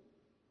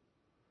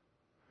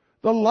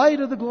 The light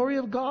of the glory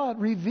of God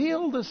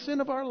revealed the sin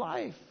of our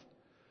life.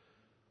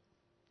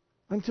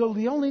 Until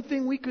the only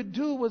thing we could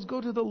do was go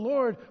to the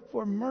Lord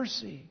for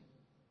mercy.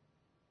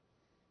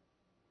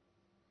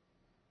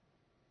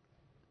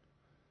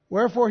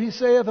 "Wherefore he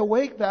saith,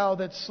 Awake thou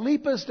that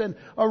sleepest, and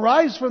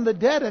arise from the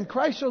dead, and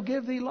Christ shall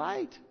give thee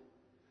light.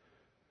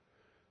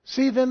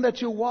 See then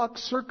that you walk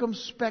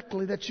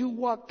circumspectly, that you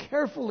walk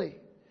carefully,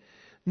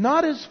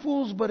 not as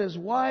fools, but as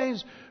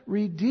wise,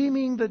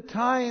 redeeming the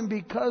time,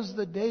 because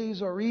the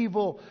days are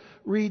evil."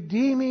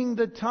 Redeeming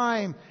the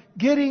time,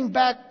 getting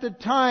back the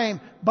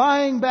time,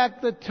 buying back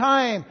the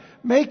time,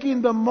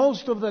 making the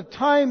most of the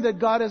time that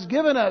God has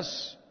given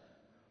us,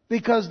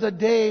 because the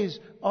days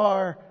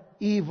are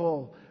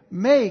evil.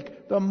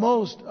 Make the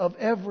most of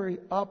every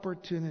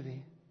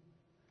opportunity.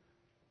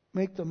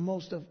 Make the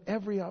most of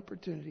every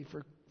opportunity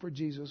for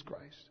Jesus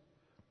Christ.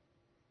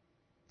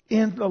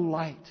 In the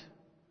light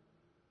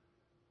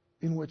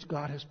in which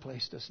God has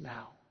placed us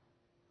now.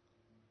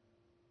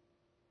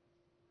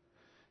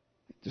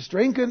 To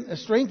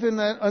strengthen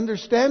that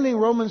understanding,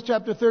 Romans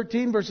chapter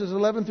 13, verses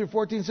 11 through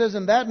 14 says,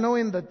 "And that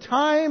knowing the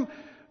time,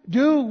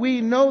 do we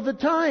know the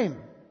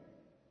time?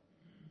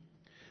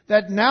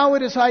 That now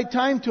it is high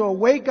time to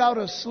awake out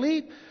of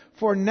sleep,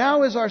 for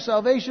now is our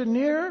salvation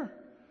nearer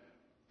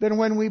than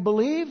when we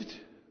believed."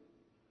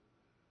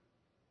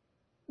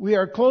 We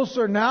are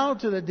closer now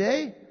to the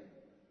day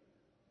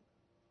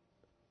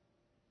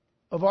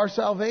of our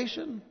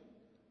salvation,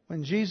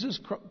 when Jesus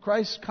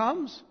Christ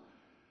comes.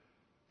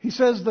 He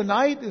says, "The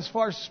night is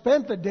far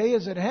spent, the day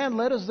is at hand.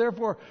 Let us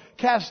therefore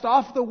cast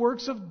off the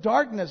works of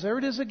darkness." There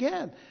it is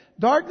again.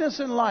 Darkness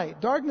and light.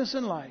 Darkness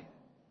and light.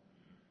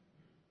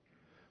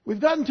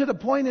 We've gotten to the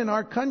point in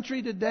our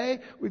country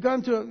today, we've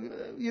gotten to,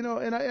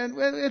 and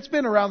it's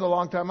been around a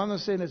long time. I'm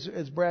not saying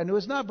it's brand new.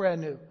 It's not brand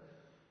new.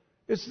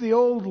 It's the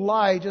old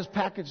lie just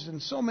packaged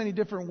in so many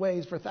different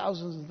ways for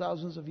thousands and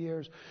thousands of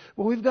years.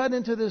 But we've gotten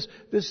into this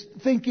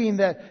thinking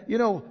that,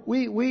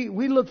 we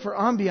look for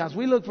ambiance.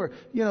 We look for,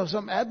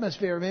 some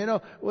atmosphere.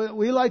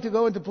 We like to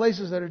go into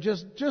places that are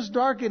just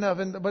dark enough,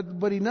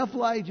 but enough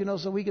light,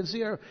 so we can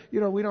see our,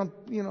 we don't,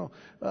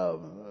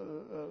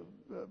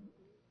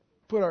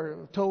 put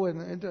our toe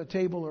into a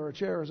table or a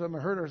chair or something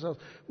and hurt ourselves.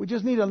 We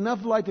just need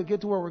enough light to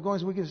get to where we're going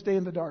so we can stay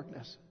in the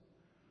darkness.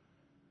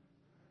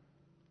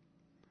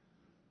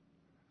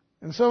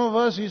 And some of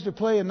us used to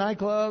play in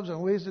nightclubs,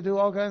 and we used to do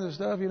all kinds of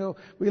stuff.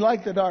 We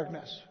like the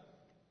darkness.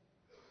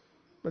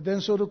 But then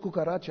so do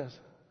cucarachas.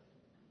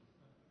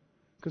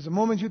 Because the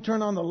moment you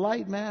turn on the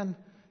light, man,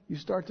 you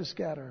start to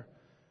scatter.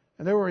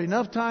 And there were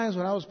enough times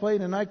when I was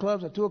playing in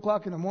nightclubs at 2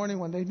 o'clock in the morning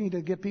when they needed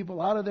to get people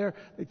out of there.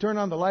 They turn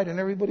on the light and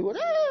everybody would,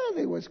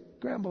 they would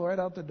scramble right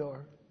out the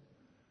door.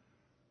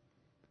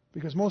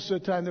 Because most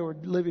of the time they were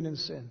living in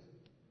sin.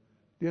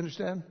 Do you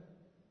understand?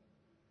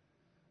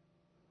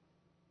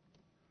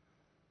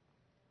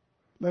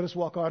 Let us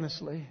walk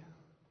honestly.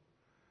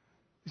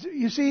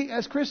 You see,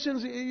 as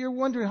Christians, you're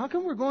wondering, how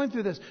come we're going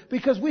through this?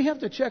 Because we have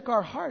to check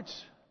our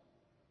hearts.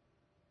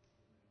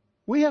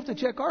 We have to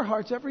check our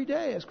hearts every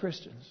day as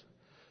Christians.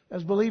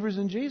 as believers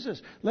in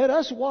Jesus. Let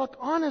us walk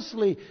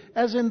honestly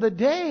as in the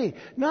day,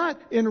 not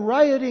in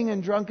rioting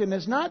and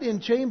drunkenness, not in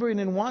chambering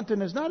and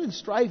wantonness, not in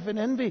strife and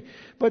envy,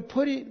 but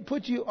put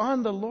you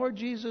on the Lord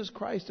Jesus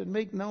Christ and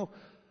make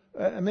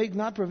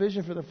not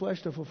provision for the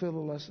flesh to fulfill the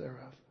lust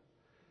thereof.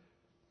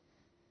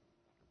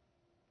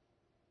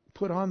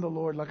 Put on the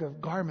Lord like a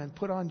garment.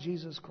 Put on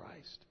Jesus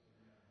Christ.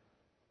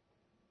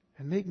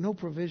 And make no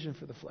provision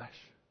for the flesh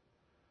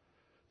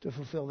to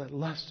fulfill that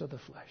lust of the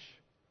flesh.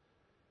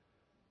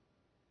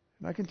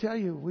 And I can tell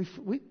you,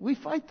 we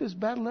fight this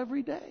battle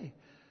every day.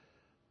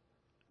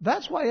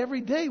 That's why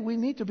every day we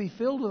need to be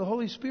filled with the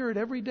Holy Spirit.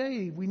 Every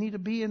day we need to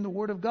be in the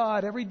Word of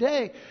God. Every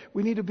day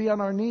we need to be on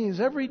our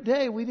knees. Every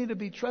day we need to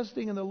be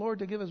trusting in the Lord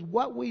to give us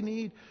what we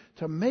need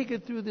to make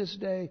it through this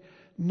day,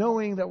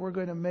 knowing that we're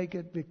going to make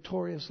it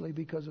victoriously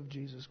because of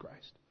Jesus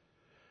Christ.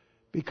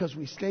 Because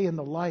we stay in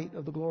the light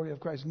of the glory of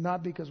Christ,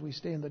 not because we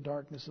stay in the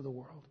darkness of the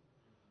world.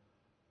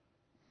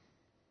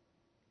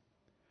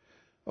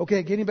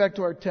 Okay, getting back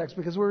to our text,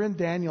 because we're in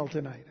Daniel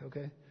tonight,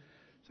 okay?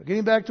 So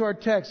getting back to our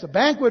text, the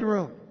banquet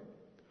room.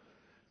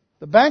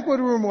 The banquet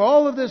room where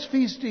all of this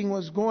feasting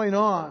was going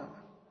on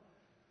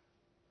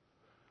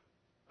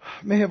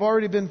may have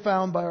already been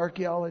found by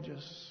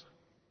archaeologists.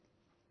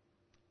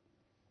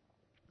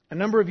 A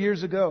number of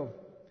years ago,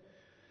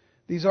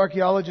 these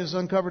archaeologists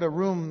uncovered a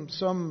room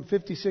some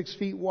 56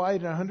 feet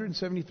wide and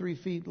 173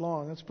 feet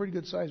long. That's a pretty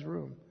good sized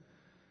room.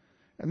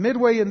 And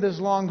midway in this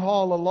long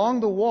hall,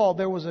 along the wall,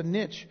 there was a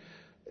niche.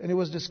 And it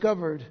was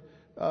discovered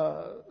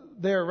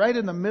there right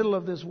in the middle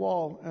of this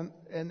wall.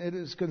 And it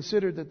is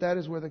considered that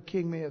is where the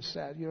king may have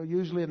sat. You know,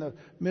 usually in the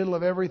middle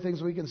of everything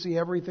so we can see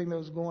everything that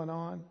was going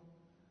on.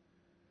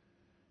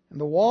 And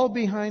the wall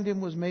behind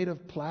him was made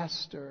of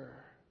plaster,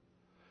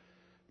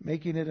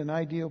 making it an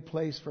ideal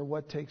place for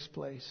what takes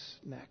place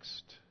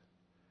next.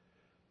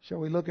 Shall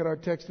we look at our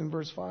text in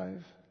verse 5?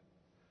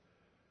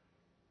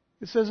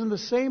 It says, in the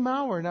same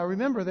hour. Now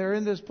remember, they're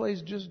in this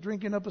place just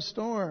drinking up a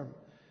storm.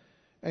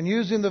 And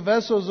using the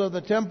vessels of the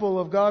temple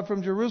of God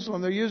from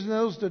Jerusalem. They're using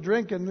those to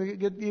drink and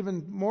get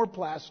even more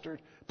plastered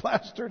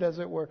as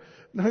it were.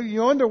 Now,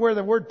 you wonder where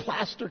the word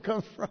plaster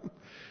comes from.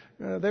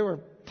 They were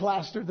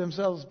plastered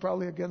themselves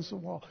probably against the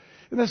wall.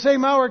 In the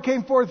same hour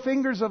came forth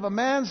fingers of a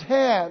man's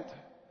hand.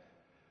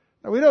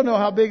 Now we don't know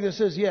how big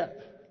this is yet.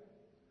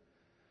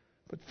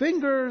 But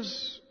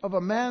fingers of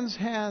a man's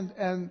hand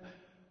and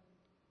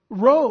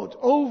wrote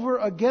over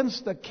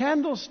against the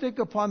candlestick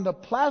upon the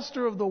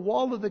plaster of the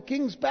wall of the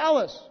king's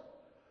palace.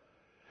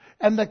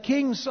 And the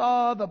king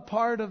saw the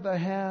part of the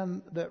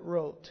hand that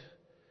wrote,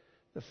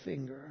 the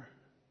finger.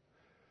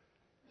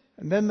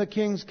 And then the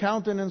king's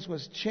countenance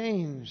was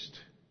changed.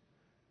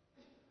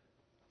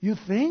 You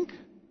think?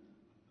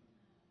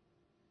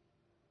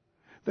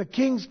 The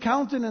king's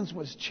countenance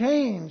was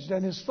changed,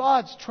 and his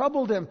thoughts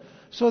troubled him,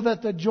 so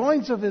that the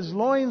joints of his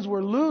loins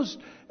were loosed,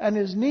 and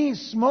his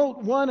knees smote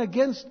one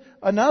against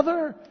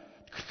another.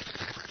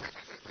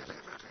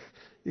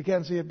 You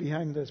can't see it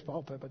behind this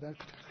pulpit, but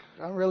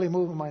I'm really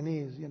moving my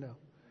knees, you know.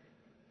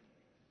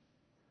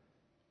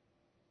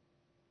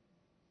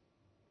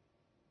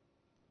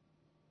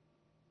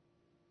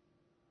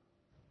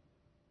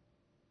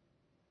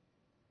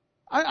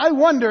 I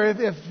wonder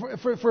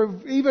if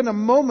for even a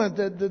moment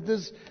that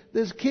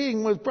this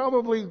king was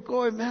probably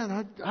going,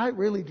 man, I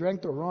really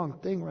drank the wrong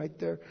thing right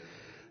there.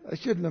 I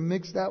shouldn't have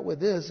mixed that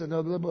with this and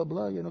blah, blah,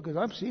 blah, you know, because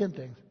I'm seeing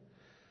things.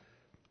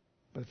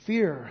 But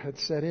fear had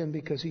set in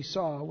because he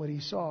saw what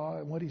he saw,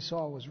 and what he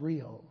saw was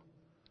real.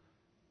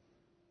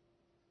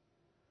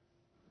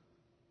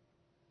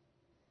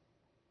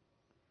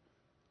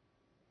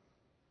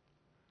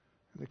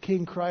 The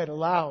king cried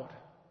aloud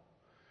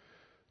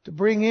to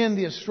bring in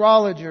the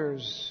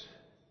astrologers,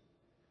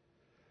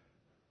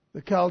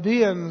 the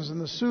Chaldeans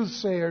and the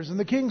soothsayers. And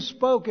the king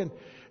spoke and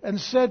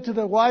said to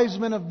the wise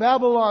men of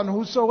Babylon,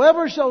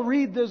 whosoever shall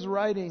read this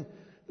writing.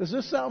 Does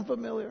this sound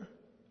familiar?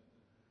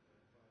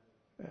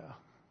 Yeah.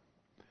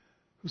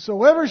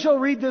 Whosoever shall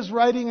read this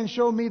writing and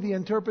show me the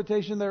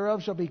interpretation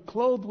thereof shall be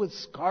clothed with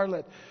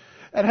scarlet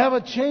and have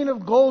a chain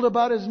of gold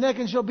about his neck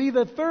and shall be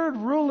the third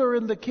ruler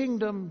in the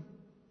kingdom.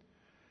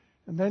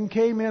 And then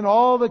came in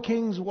all the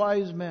king's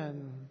wise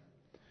men.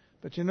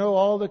 But you know,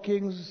 all the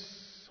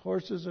king's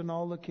horses and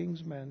all the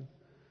king's men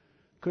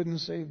couldn't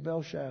save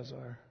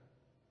Belshazzar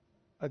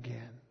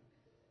again.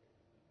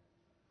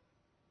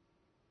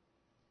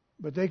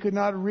 But they could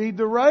not read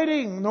the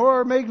writing,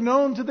 nor make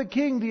known to the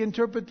king the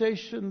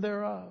interpretation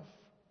thereof.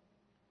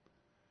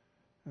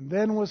 And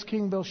then was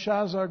King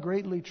Belshazzar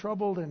greatly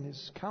troubled, and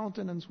his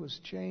countenance was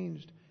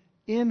changed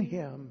in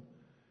him,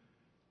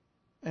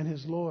 and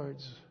his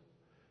lords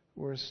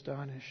were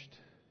astonished.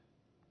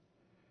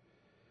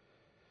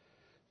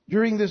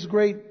 During this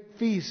great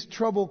feast,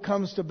 trouble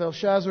comes to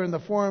Belshazzar in the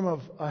form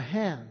of a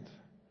hand,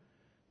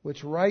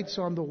 which writes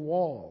on the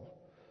wall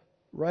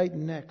right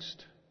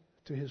next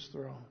to his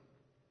throne.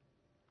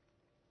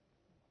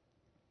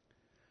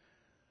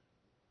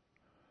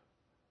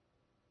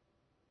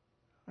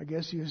 I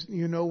guess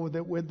you know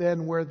that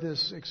then where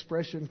this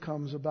expression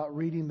comes about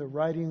reading the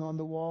writing on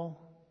the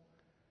wall.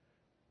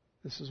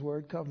 This is where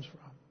it comes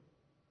from.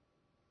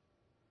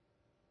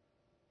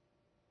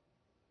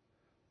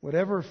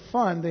 Whatever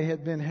fun they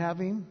had been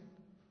having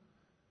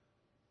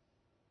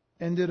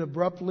ended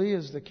abruptly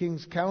as the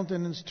king's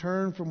countenance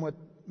turned from what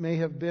may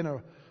have been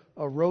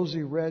a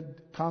rosy red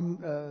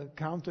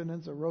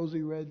countenance, a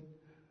rosy red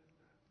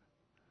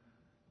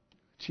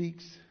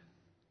cheeks,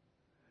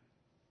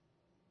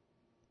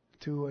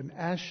 to an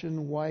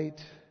ashen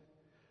white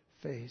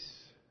face,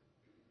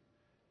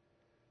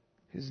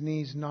 his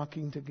knees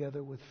knocking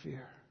together with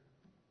fear.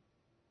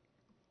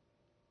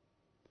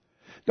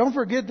 Don't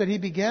forget that he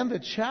began the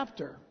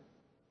chapter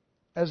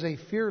as a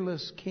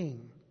fearless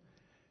king.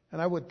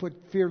 And I would put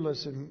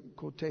fearless in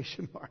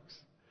quotation marks.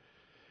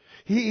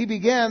 He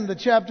began the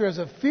chapter as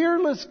a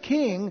fearless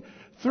king,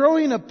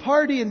 throwing a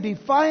party in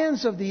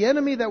defiance of the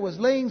enemy that was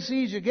laying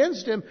siege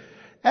against him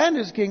and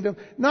his kingdom,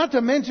 not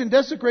to mention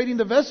desecrating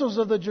the vessels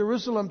of the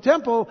Jerusalem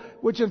temple,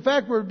 which in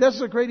fact were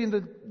desecrating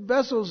the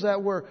vessels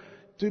that were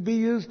to be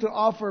used to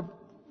offer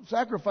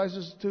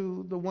sacrifices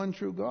to the one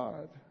true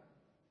God.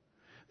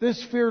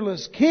 This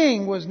fearless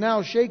king was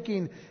now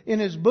shaking in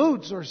his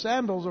boots or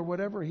sandals or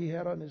whatever he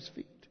had on his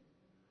feet.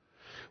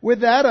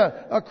 With that,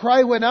 a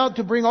cry went out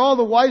to bring all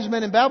the wise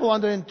men in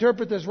Babylon to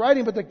interpret this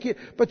writing,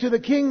 but to the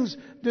king's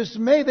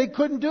dismay, they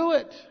couldn't do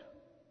it.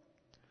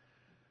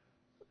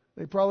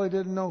 They probably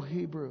didn't know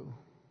Hebrew.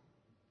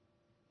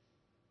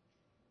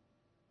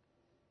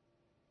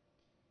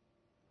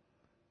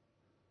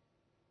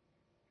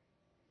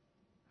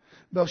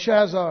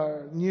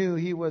 Belshazzar knew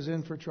he was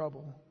in for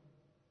trouble.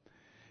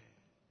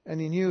 And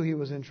he knew he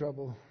was in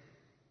trouble.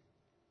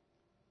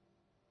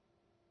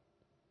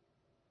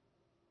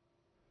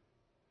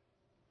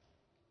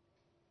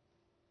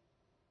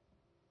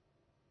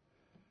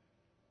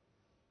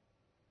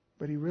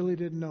 But he really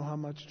didn't know how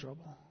much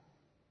trouble.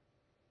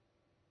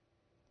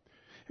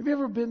 Have you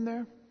ever been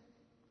there?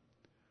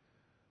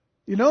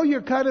 You know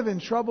you're kind of in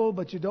trouble,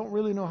 but you don't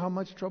really know how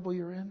much trouble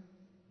you're in?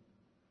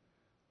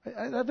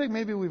 I think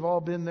maybe we've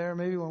all been there.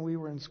 Maybe when we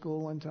were in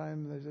school one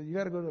time, they said, you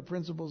got to go to the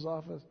principal's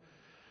office.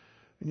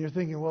 And you're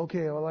thinking, well,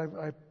 okay,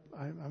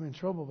 I'm in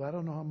trouble, but I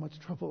don't know how much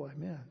trouble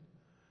I'm in.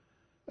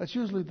 That's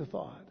usually the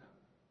thought.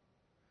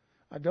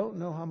 I don't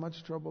know how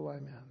much trouble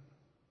I'm in.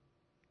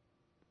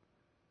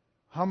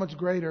 How much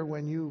greater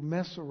when you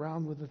mess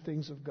around with the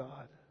things of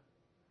God.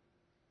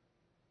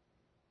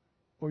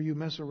 Or you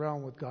mess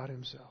around with God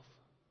Himself.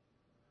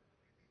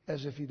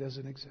 As if He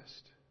doesn't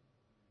exist.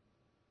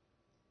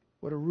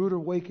 What a rude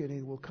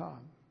awakening will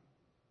come.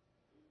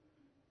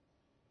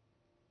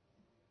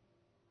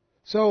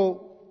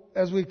 So,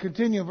 as we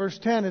continue, verse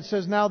 10, it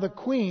says, now the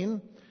queen,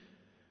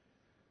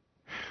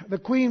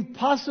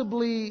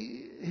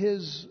 possibly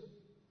his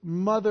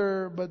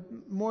mother, but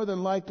more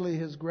than likely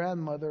his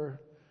grandmother,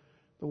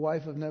 the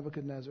wife of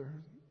Nebuchadnezzar,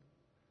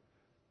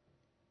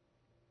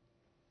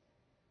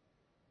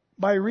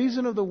 by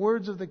reason of the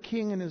words of the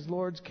king and his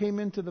lords, came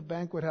into the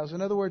banquet house.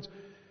 In other words,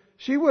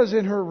 she was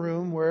in her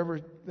room,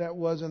 wherever that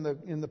was in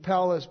the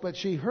palace, but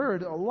she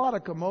heard a lot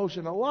of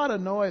commotion, a lot of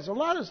noise, a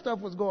lot of stuff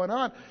was going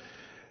on.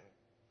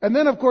 And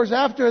then, of course,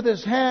 after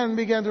this hand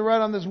began to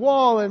write on this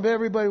wall, and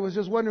everybody was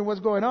just wondering what's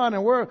going on,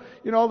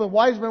 and all the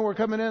wise men were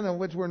coming in, and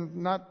which were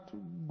not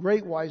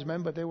great wise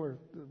men, but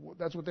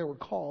that's what they were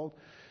called.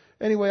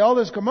 Anyway, all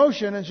this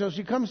commotion, and so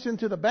she comes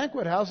into the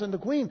banquet house, and the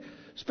queen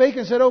spake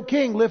and said, O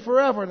king, live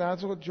forever. Now,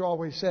 that's what she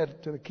always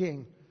said to the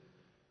king.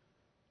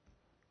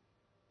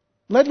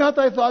 Let not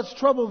thy thoughts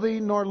trouble thee,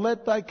 nor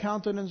let thy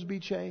countenance be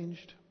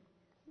changed.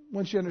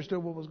 When she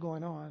understood what was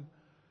going on.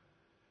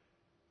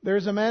 There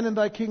is a man in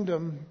thy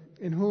kingdom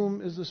in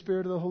whom is the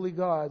spirit of the holy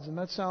gods. And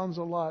that sounds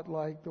a lot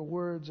like the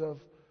words of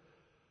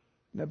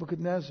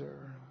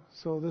Nebuchadnezzar.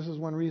 So this is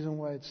one reason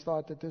why it's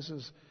thought that this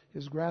is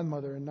his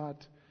grandmother and not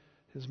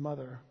his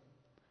mother.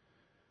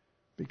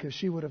 Because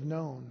she would have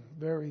known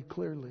very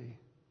clearly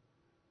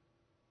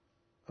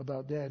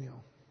about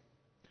Daniel.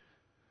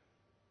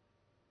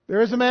 There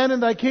is a man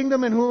in thy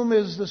kingdom in whom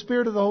is the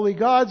spirit of the holy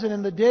gods, and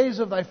in the days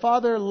of thy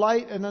father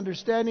light and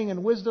understanding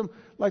and wisdom,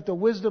 like the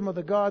wisdom of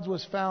the gods,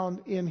 was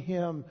found in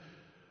him.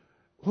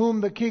 Whom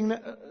the king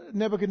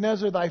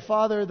Nebuchadnezzar, thy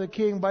father, the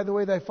king, by the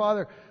way, thy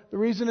father. The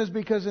reason is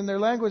because in their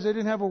language they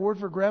didn't have a word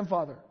for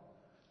grandfather.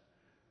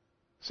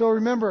 So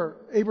remember,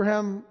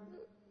 Abraham,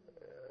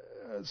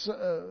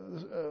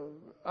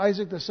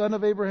 Isaac, the son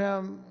of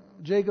Abraham,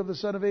 Jacob, the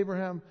son of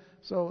Abraham.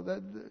 So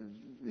that,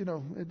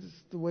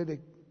 it's the way they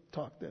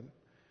talk then.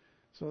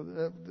 So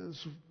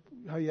that's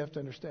how you have to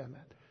understand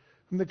that.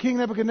 From the king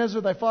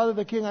Nebuchadnezzar, thy father,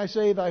 the king, I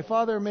say, thy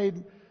father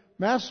made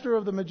master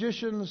of the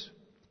magicians,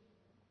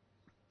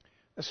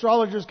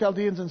 astrologers,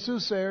 Chaldeans, and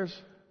soothsayers.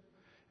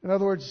 In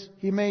other words,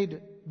 he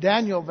made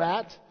Daniel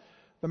that,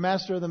 the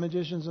master of the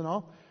magicians and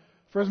all.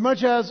 For as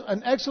much as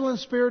an excellent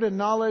spirit and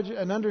knowledge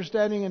and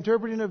understanding,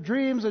 interpreting of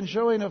dreams and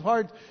showing of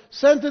hard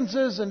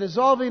sentences and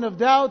dissolving of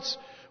doubts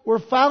were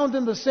found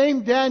in the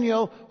same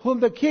Daniel, whom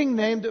the king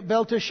named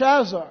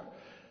Belteshazzar.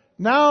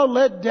 Now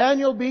let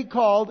Daniel be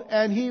called,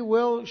 and he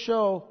will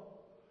show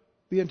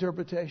the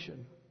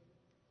interpretation.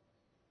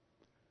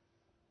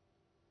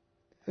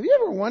 Have you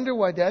ever wondered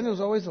why Daniel's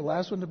always the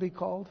last one to be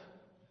called?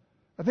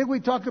 I think we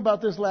talked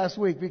about this last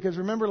week, because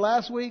remember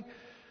last week,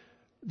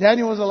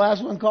 Daniel was the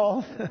last one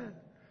called.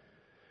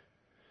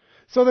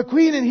 So the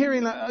queen, in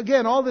hearing,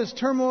 again, all this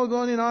turmoil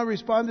going on,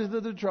 responded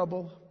to the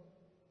trouble.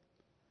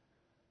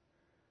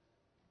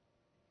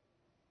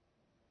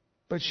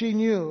 But she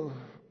knew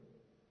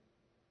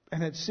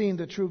and had seen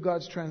the true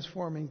God's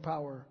transforming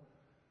power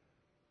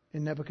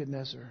in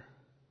Nebuchadnezzar.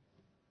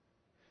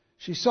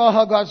 She saw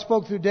how God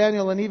spoke through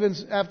Daniel, and even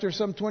after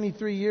some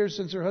 23 years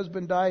since her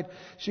husband died,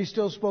 she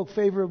still spoke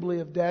favorably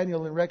of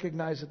Daniel and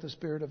recognized that the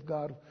Spirit of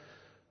God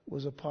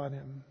was upon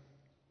him.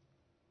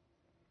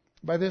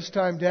 By this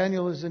time,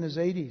 Daniel is in his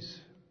 80s,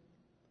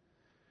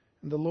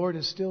 and the Lord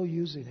is still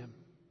using him.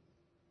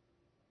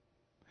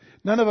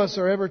 None of us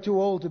are ever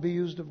too old to be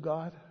used of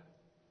God.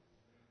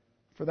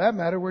 For that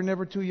matter, we're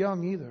never too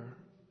young either.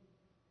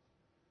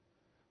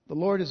 The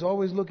Lord is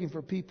always looking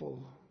for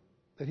people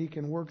that He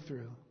can work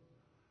through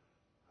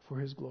for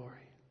His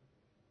glory.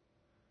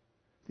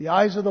 The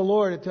eyes of the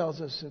Lord, it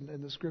tells us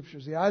in the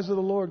Scriptures, the eyes of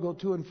the Lord go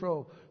to and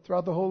fro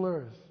throughout the whole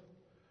earth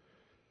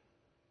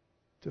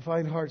to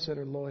find hearts that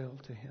are loyal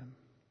to Him.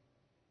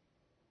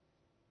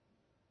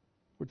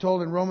 We're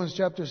told in Romans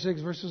chapter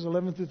 6, verses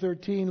 11 through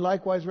 13,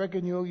 likewise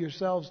reckon you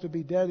yourselves to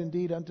be dead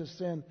indeed unto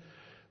sin,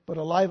 but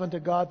alive unto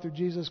God through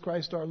Jesus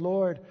Christ our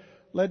Lord.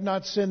 Let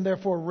not sin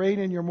therefore reign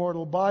in your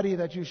mortal body,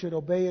 that you should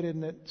obey it in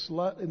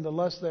the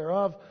lust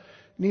thereof.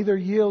 Neither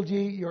yield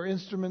ye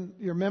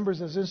your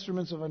members as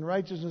instruments of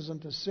unrighteousness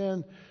unto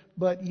sin,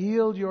 but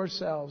yield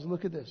yourselves,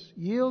 look at this,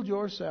 yield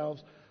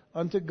yourselves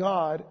unto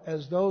God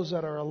as those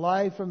that are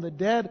alive from the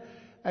dead,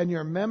 and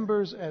your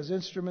members as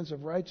instruments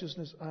of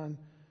righteousness unto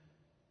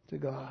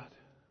God.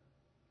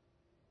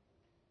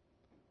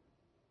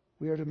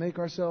 We are to make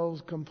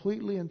ourselves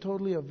completely and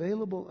totally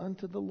available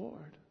unto the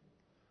Lord.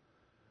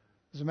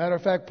 As a matter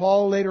of fact,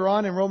 Paul later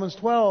on in Romans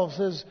 12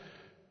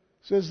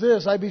 says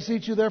this, I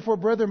beseech you therefore,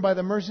 brethren, by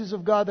the mercies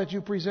of God, that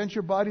you present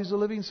your bodies a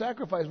living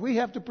sacrifice. We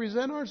have to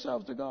present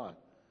ourselves to God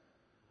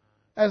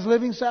as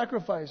living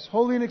sacrifice,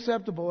 holy and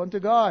acceptable unto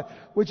God,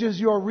 which is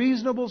your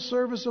reasonable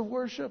service of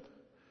worship.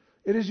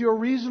 It is your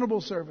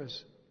reasonable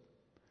service.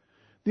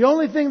 The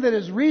only thing that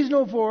is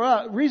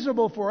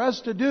reasonable for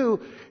us to do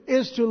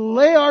is to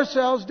lay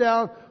ourselves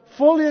down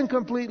fully and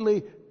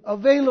completely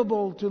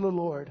available to the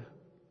Lord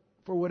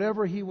for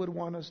whatever He would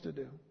want us to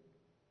do.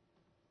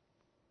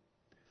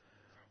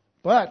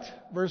 But,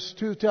 verse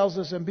 2 tells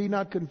us, and be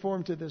not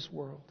conformed to this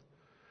world.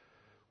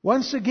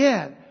 Once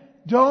again,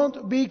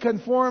 don't be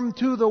conformed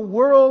to the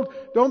world.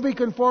 Don't be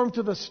conformed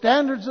to the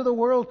standards of the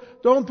world.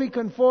 Don't be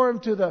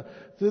conformed to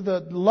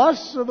the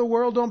lusts of the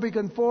world. Don't be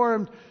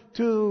conformed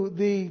to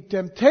the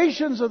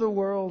temptations of the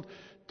world.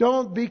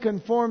 Don't be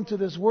conformed to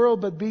this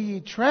world, but be ye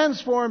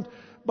transformed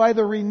by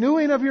the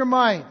renewing of your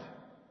mind,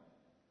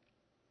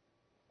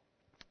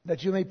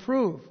 that you may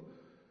prove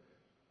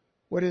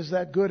what is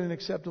that good and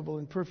acceptable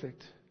and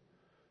perfect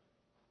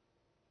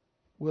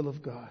will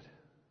of God.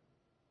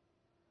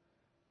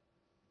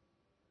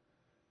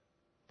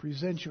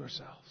 Present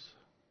yourselves.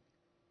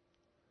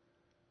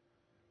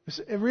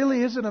 It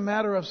really isn't a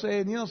matter of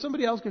saying,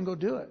 somebody else can go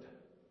do it.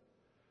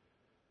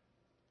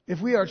 If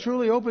we are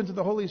truly open to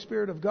the Holy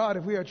Spirit of God,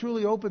 if we are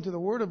truly open to the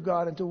Word of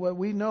God and to what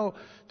we know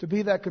to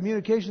be that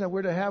communication that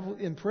we're to have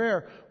in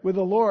prayer with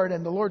the Lord,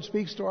 and the Lord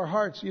speaks to our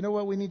hearts, you know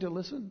what? We need to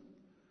listen.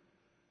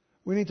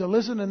 We need to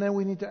listen, and then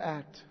we need to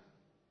act.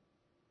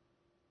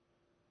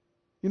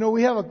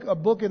 We have a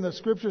book in the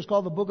Scriptures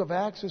called the Book of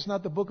Acts. It's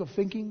not the book of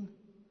thinking.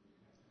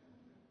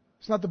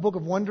 It's not the book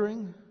of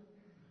wondering.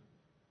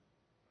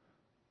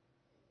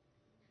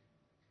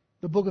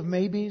 The book of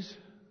maybes.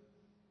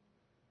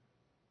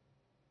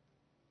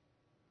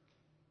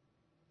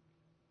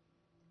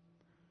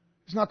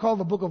 It's not called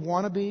the book of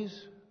wannabes.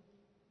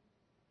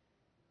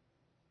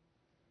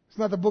 It's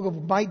not the book of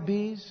might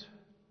be's.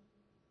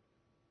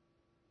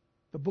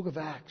 The book of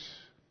Acts.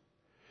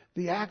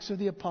 The Acts of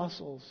the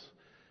Apostles.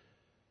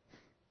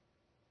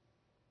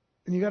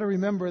 And you got to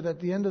remember that at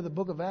the end of the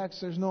book of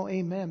Acts, there's no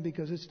amen,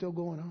 because it's still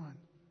going on.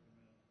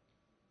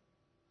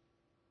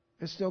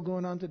 It's still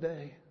going on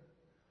today.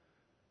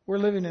 We're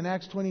living in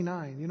Acts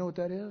 29. You know what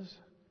that is?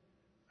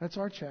 That's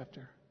our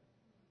chapter.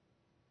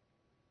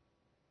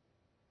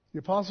 The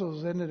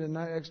apostles ended in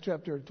Acts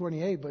chapter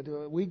 28,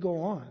 but we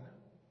go on.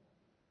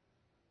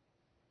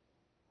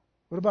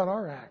 What about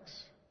our Acts?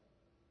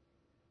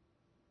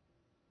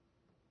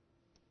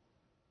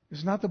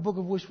 It's not the book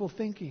of wishful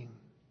thinking.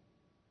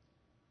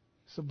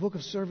 It's the book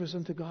of service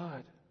unto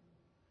God.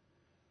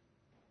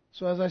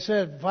 So as I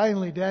said,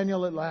 finally,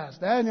 Daniel at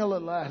last. Daniel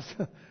at last.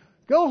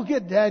 Go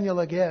get Daniel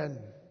again.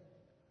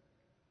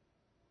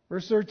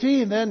 Verse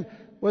 13, then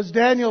was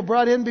Daniel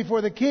brought in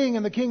before the king,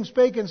 and the king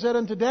spake and said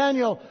unto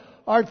Daniel,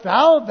 Art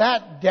thou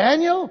that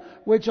Daniel,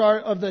 which are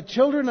of the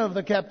children of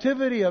the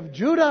captivity of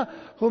Judah,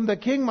 whom the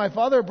king my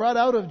father brought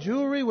out of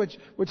Jewry, which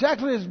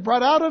actually is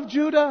brought out of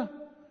Judah?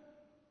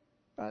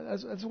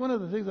 That's one of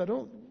the things I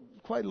don't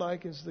quite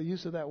like, is the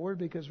use of that word,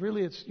 because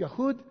really it's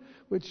Yahud,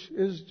 which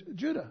is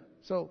Judah.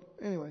 So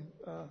anyway,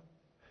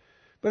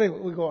 But anyway,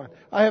 we go on.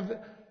 I have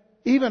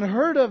even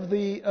heard of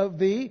thee,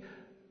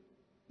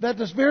 that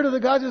the Spirit of the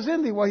gods is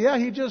in thee. Well, yeah,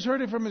 he just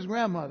heard it from his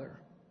grandmother.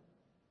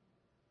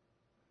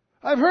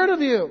 I've heard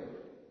of you,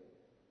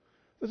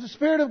 that the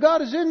Spirit of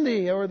God is in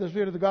thee, or the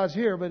Spirit of the God's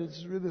here, but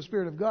it's the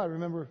Spirit of God,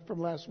 remember from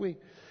last week.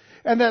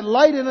 And that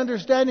light and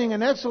understanding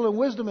and excellent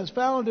wisdom is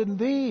found in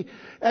thee.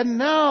 And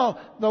now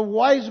the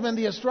wise men,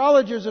 the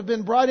astrologers, have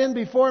been brought in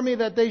before me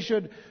that they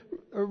should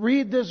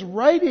read this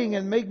writing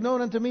and make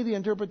known unto me the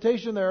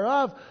interpretation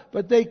thereof.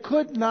 But they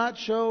could not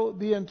show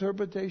the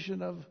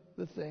interpretation of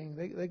the thing.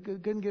 They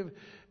couldn't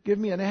give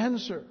me an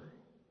answer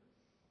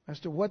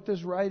as to what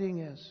this writing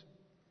is.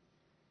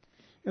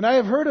 And I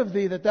have heard of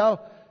thee that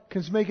thou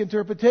canst make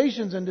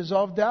interpretations and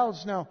dissolve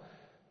doubts. Now,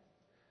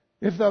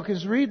 if thou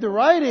canst read the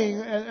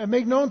writing and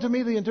make known to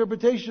me the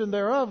interpretation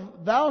thereof,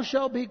 thou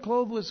shalt be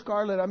clothed with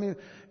scarlet. I mean,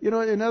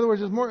 in other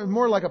words, it's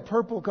more like a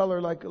purple color,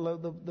 like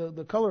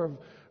the color of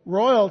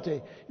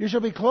royalty. You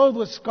shall be clothed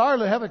with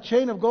scarlet, have a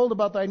chain of gold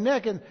about thy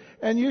neck,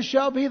 and you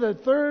shall be the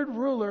third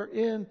ruler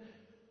in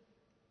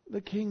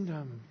the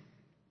kingdom.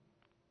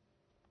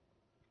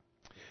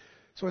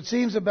 So it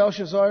seems that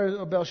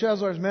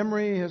Belshazzar's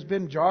memory has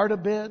been jarred a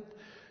bit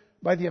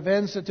by the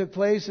events that took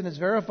place, and it's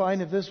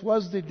verifying if this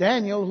was the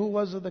Daniel who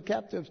was of the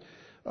captives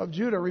of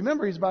Judah.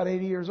 Remember, he's about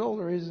 80 years old,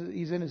 or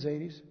he's in his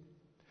 80s.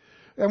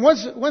 And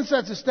once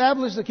that's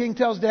established, the king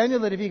tells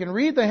Daniel that if he can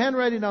read the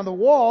handwriting on the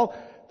wall,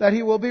 that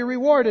he will be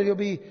rewarded. He'll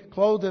be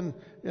clothed in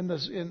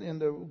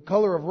the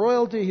color of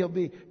royalty. He'll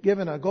be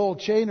given a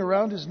gold chain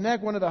around his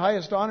neck, one of the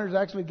highest honors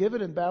actually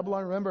given in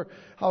Babylon. Remember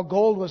how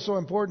gold was so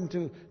important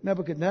to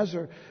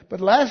Nebuchadnezzar.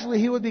 But lastly,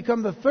 he would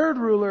become the third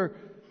ruler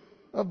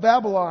of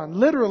Babylon.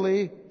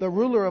 Literally, the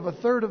ruler of a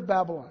third of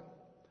Babylon.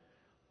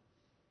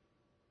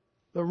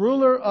 The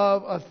ruler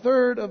of a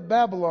third of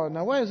Babylon.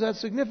 Now, why is that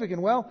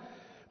significant? Well,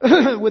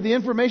 with the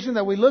information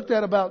that we looked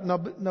at about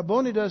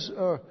Nabonidus,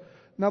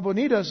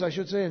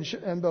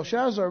 and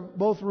Belshazzar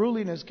both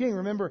ruling as king.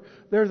 Remember,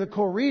 they're the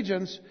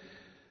co-regents.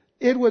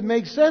 It would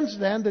make sense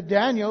then that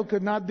Daniel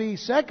could not be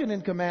second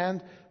in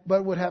command,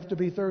 but would have to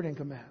be third in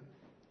command.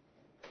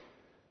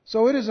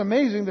 So it is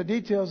amazing the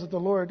details that the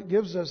Lord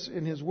gives us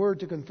in His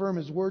Word to confirm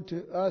His Word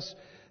to us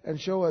and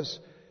show us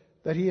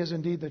that He is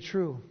indeed the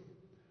true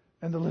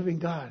and the living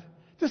God.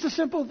 Just a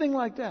simple thing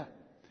like that.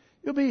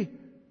 You'll be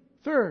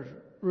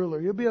third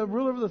ruler. You'll be a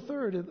ruler of the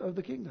third of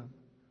the kingdom.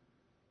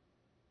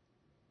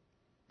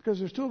 Because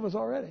there's two of us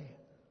already.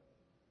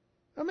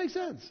 That makes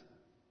sense.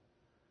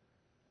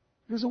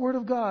 Because the Word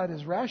of God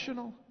is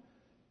rational,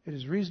 it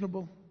is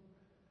reasonable,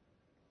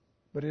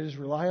 but it is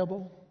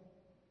reliable,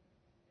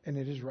 and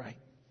it is right.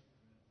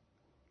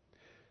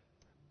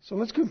 So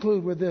let's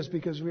conclude with this,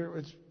 because we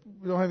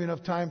don't have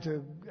enough time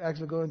to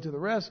actually go into the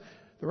rest.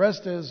 The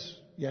rest is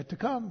yet to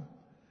come.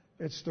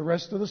 It's the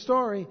rest of the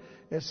story.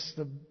 It's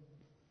the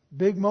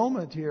big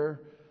moment here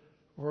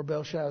for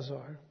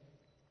Belshazzar.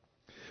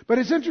 But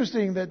it's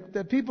interesting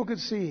that people could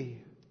see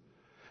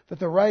that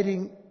the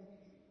writing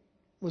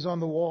was on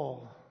the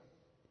wall,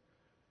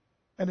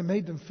 and it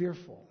made them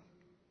fearful.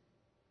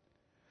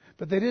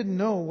 But they didn't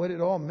know what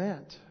it all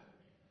meant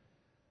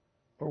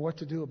or what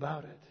to do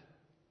about it.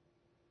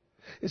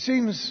 It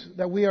seems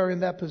that we are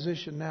in that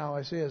position now,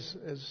 I say, as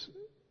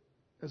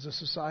a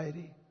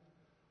society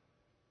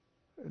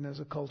and as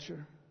a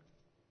culture.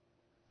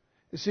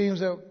 It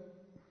seems that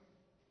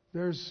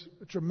there's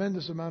a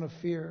tremendous amount of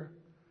fear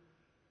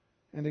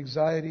and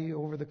anxiety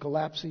over the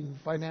collapsing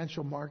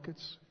financial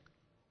markets.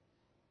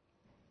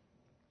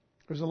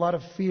 There's a lot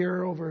of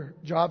fear over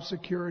job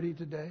security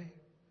today.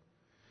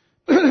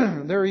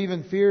 There are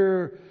even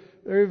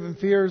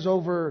fears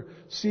over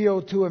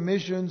CO2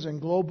 emissions and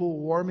global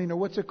warming, or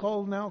what's it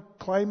called now?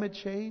 Climate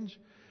change.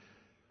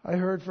 I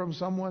heard from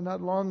someone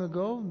not long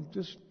ago,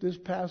 just this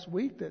past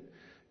week, that,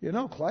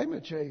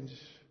 climate change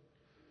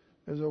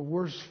is a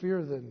worse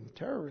fear than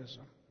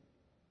terrorism.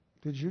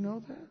 Did you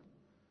know that?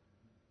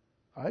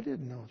 I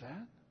didn't know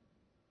that.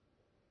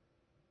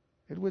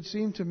 It would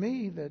seem to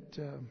me that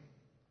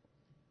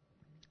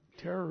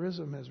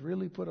terrorism has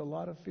really put a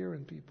lot of fear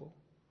in people.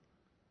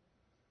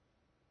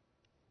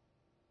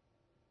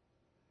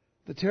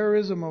 The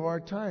terrorism of our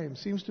time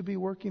seems to be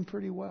working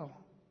pretty well.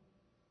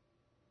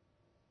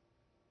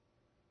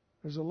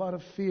 There's a lot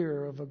of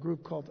fear of a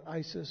group called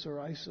ISIS or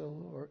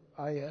ISIL or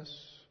IS.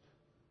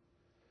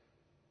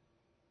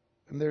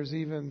 And there's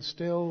even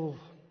still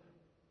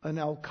an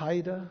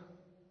Al-Qaeda.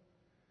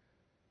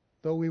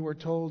 Though we were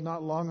told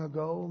not long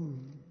ago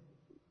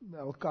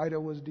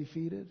Al-Qaeda was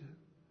defeated.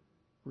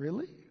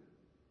 Really?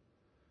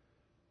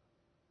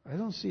 I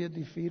don't see it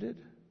defeated.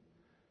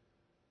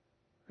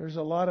 There's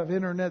a lot of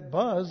internet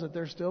buzz that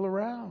they're still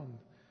around.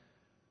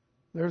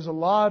 There's a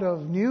lot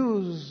of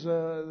news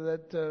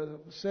that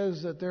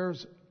says that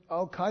there's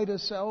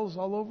Al-Qaeda cells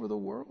all over the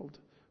world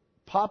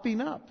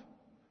popping up.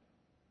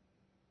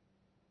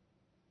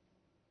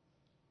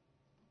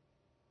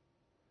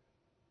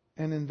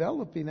 And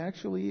enveloping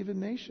actually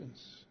even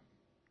nations.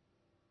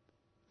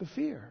 The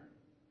fear.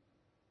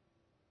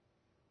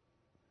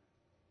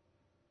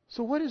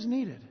 So what is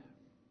needed?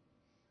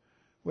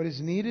 What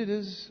is needed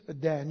is a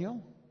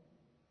Daniel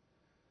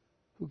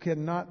who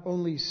can not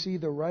only see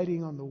the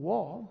writing on the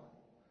wall,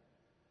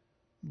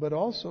 but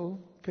also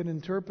can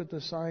interpret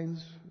the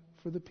signs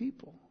for the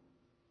people.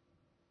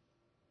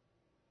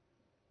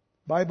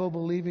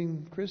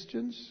 Bible-believing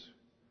Christians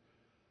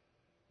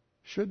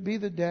should be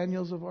the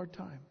Daniels of our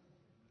time.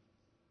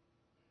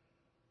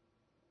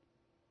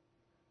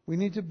 We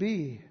need to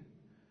be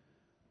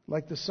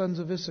like the sons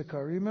of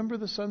Issachar. Remember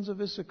the sons of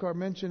Issachar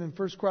mentioned in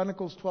 1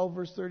 Chronicles 12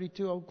 verse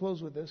 32. I'll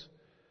close with this.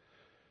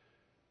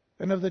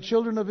 And of the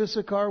children of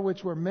Issachar,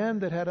 which were men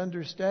that had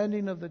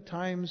understanding of the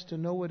times to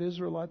know what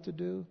Israel ought to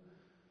do.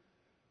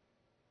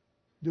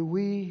 Do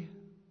we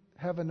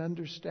have an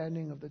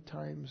understanding of the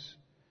times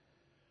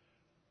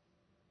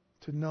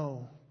to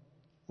know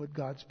what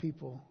God's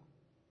people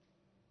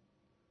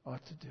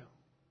ought to do?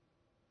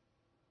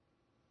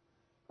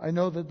 I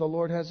know that the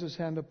Lord has His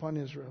hand upon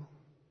Israel.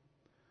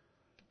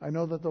 I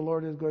know that the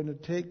Lord is going to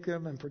take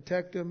them and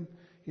protect them.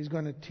 He's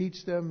going to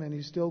teach them, and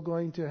He's still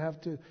going to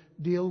have to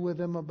deal with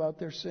them about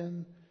their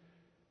sin.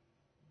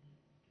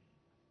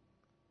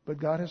 But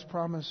God has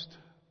promised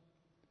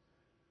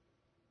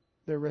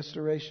their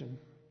restoration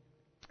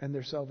and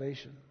their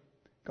salvation.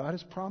 God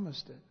has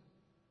promised it.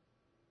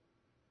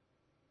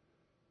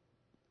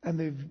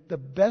 And the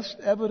best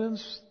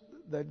evidence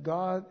that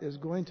God is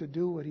going to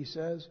do what He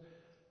says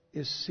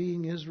is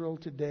seeing Israel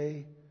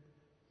today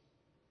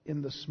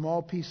in the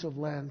small piece of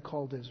land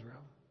called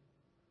Israel,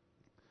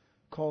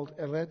 called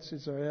Eretz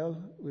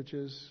Israel, which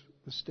is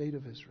the state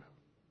of Israel,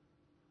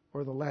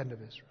 or the land of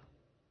Israel.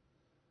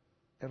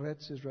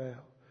 Eretz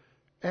Israel.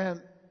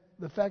 And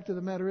the fact of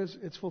the matter is,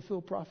 it's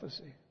fulfilled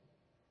prophecy.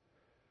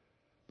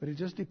 But it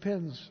just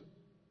depends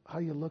how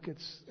you look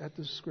at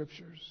the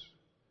Scriptures.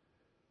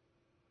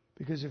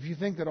 Because if you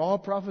think that all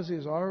prophecy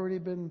has already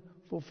been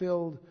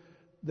fulfilled,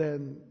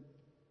 then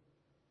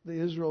the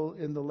Israel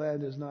in the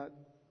land is not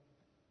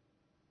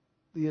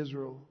the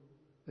Israel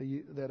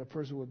that a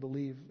person would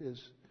believe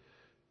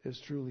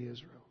is truly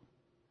Israel.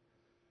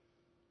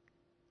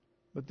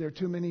 But there are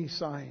too many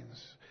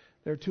signs.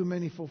 There are too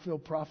many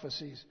fulfilled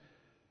prophecies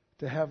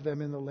to have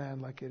them in the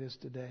land like it is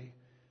today.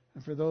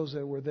 And for those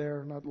that were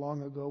there not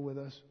long ago with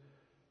us,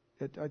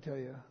 I tell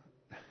you,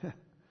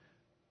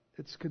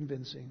 it's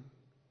convincing.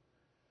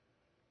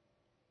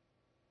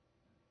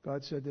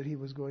 God said that He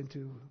was going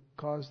to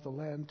cause the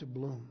land to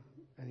bloom,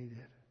 and He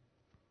did.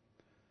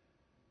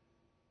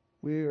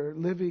 We are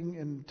living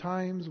in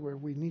times where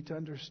we need to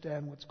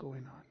understand what's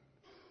going on.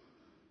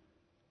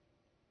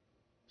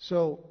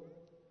 So,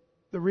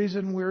 the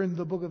reason we're in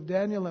the book of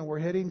Daniel and we're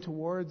heading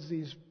towards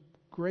these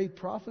great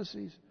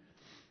prophecies,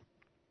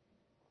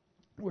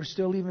 we're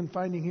still even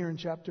finding here in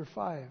chapter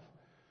 5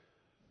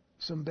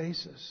 some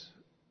basis,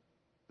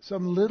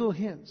 some little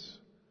hints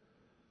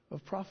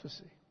of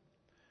prophecy.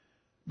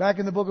 Back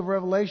in the book of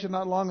Revelation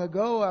not long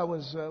ago, I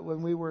was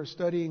when we were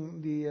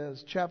studying the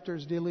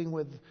chapters dealing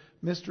with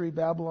Mystery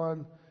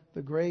Babylon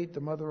the Great,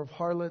 the mother of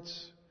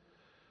harlots,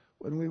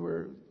 when we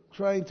were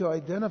trying to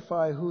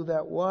identify who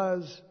that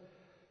was,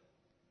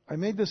 I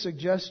made the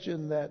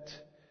suggestion that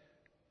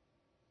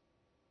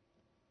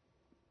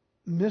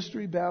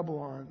Mystery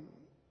Babylon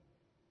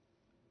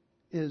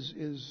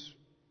is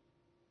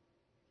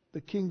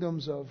the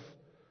kingdoms of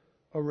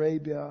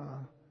Arabia,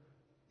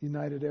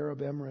 United Arab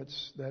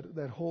Emirates,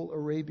 that whole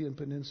Arabian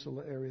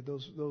Peninsula area,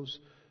 those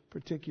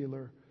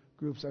particular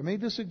groups. I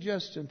made the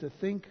suggestion to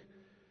think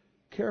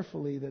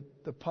carefully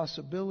that the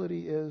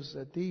possibility is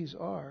that these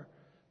are,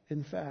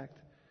 in fact,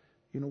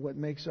 what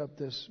makes up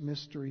this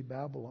Mystery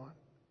Babylon,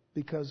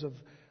 because of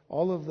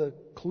all of the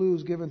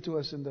clues given to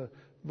us in the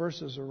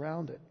verses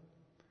around it.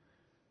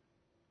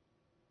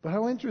 But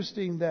how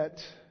interesting that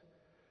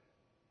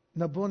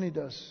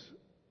Nabonidus,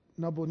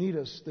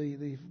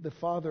 the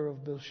father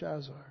of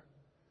Belshazzar,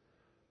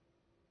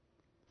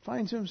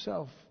 finds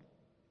himself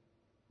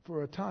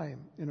for a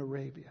time in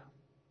Arabia.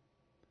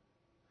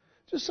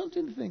 Just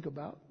something to think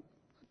about.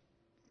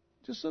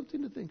 Just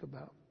something to think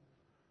about.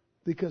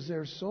 Because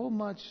there's so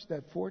much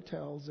that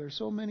foretells, there's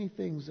so many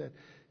things that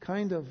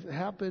kind of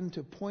happen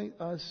to point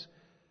us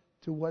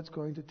to what's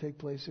going to take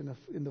place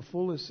in the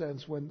fullest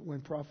sense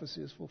when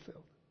prophecy is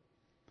fulfilled.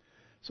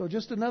 So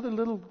just another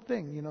little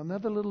thing,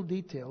 another little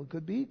detail.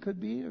 Could be,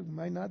 it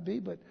might not be,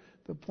 but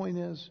the point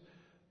is,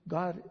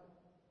 God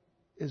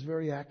is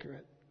very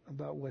accurate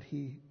about what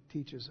He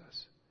teaches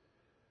us.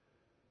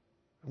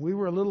 We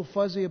were a little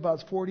fuzzy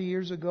about 40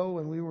 years ago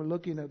when we were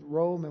looking at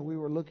Rome and we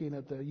were looking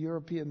at the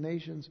European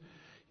nations.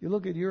 You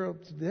look at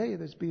Europe today,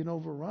 that's being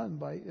overrun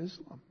by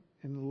Islam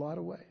in a lot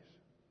of ways.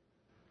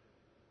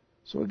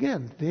 So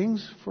again,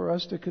 things for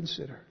us to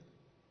consider.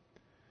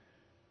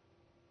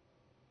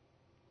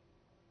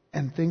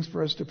 And things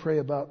for us to pray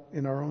about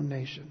in our own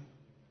nation.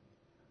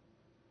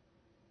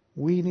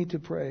 We need to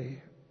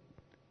pray,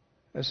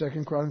 as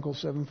 2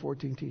 Chronicles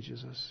 7:14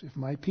 teaches us. If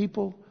my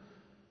people,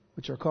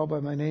 which are called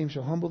by my name,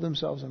 shall humble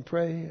themselves and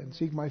pray and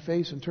seek my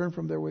face and turn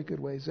from their wicked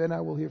ways, then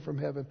I will hear from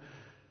heaven.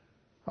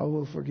 I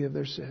will forgive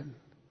their sin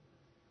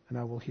and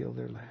I will heal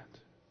their land.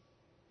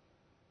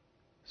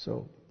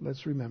 So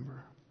let's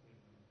remember,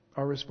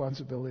 our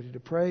responsibility to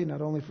pray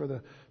not only for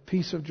the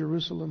peace of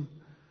Jerusalem,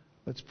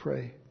 let's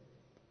pray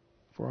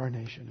for our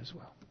nation as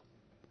well.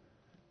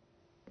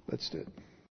 Let's do it.